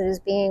itself as it is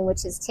being,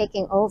 which is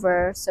taking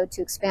over. So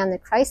to expand the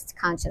Christ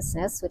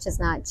consciousnness, which is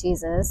not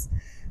Jesus,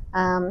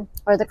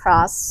 or the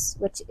cross,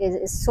 which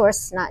is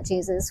source, not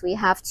Jesus, we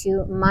have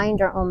to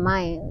mind our own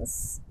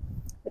minds,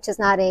 which is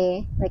not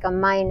like a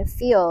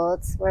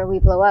minefield where we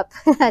blow up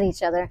at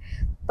each other,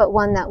 but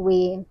one that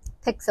we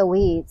pick the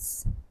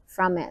weeds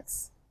from it,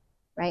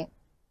 right?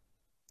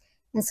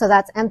 And so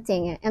that's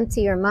emptying it.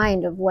 Empty your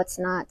mind of what's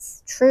not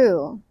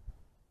true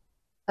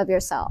of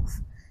yourself,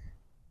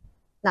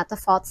 not the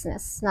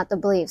falseness, not the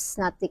beliefs,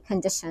 not the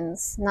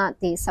conditions, not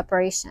the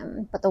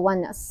separation, but the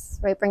oneness,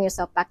 right? Bring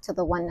yourself back to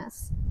the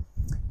oneness,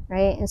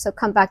 right? And so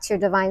come back to your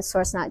divine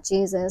source, not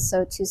Jesus.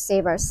 So to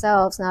save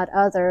ourselves, not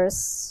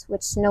others,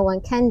 which no one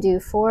can do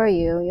for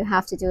you, you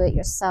have to do it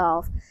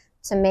yourself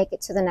to make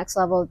it to the next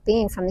level of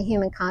being, from the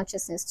human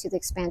consciousness to the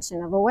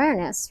expansion of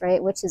awareness,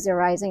 right? Which is the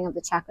rising of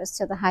the chakras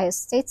to the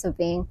highest states of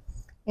being,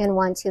 in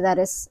one too that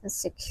is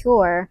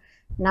secure,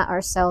 not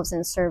ourselves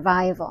in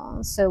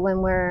survival. So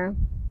when we're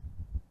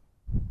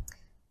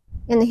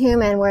in the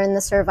human, we're in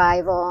the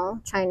survival,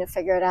 trying to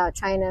figure it out,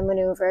 trying to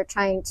maneuver,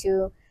 trying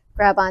to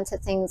grab onto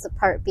things, the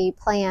part B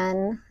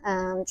plan,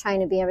 trying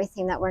to be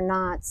everything that we're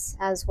not,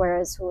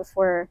 whereas if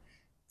we're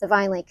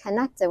divinely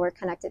connected, we're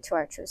connected to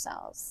our true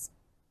selves,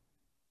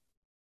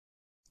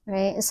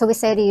 right? And so we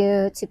say to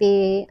you to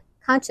be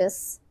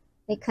conscious,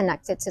 be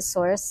connected to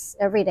source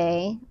every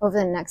day over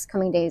the next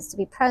coming days, to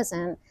be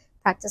present.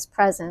 Practice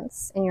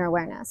presence in your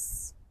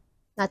awareness,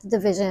 not the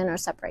division or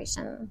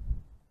separation.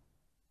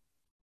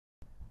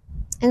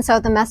 And so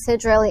the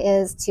message really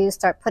is to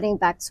start putting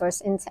back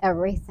source into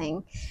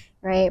everything,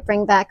 right?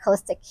 Bring back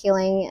holistic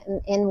healing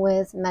in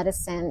with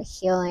medicine,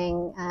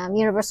 healing,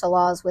 universal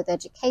laws with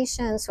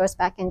education, source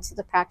back into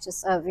the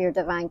practice of your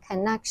divine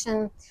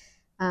connection,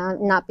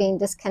 not being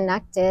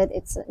disconnected.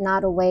 It's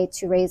not a way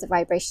to raise the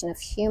vibration of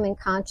human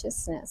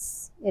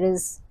consciousness. It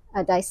is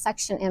a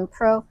dissection and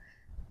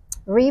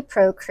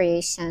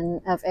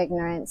reprocreation of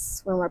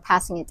ignorance when we're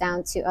passing it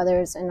down to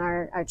others and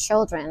our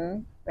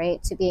children,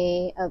 right? To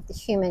be of the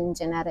human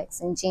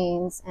genetics and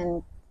genes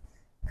and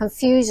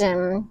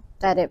confusion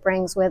that it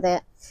brings with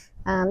it.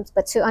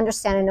 But to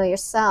understand and know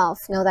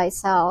yourself, know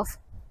thyself,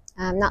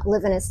 not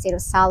live in a state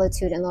of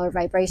solitude and lower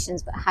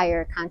vibrations, but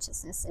higher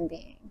consciousness and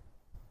being.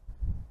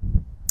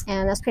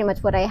 And that's pretty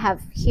much what I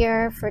have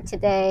here for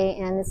today.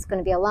 And it's going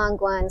to be a long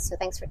one, so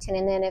thanks for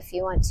tuning in. If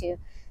you want to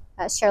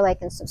share,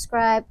 like, and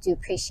subscribe, do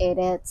appreciate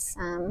it.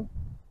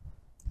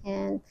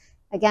 And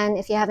again,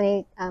 if you have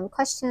any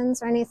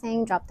questions or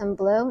anything, drop them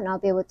below and I'll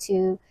be able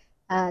to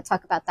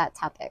talk about that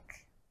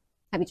topic.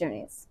 Happy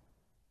journeys.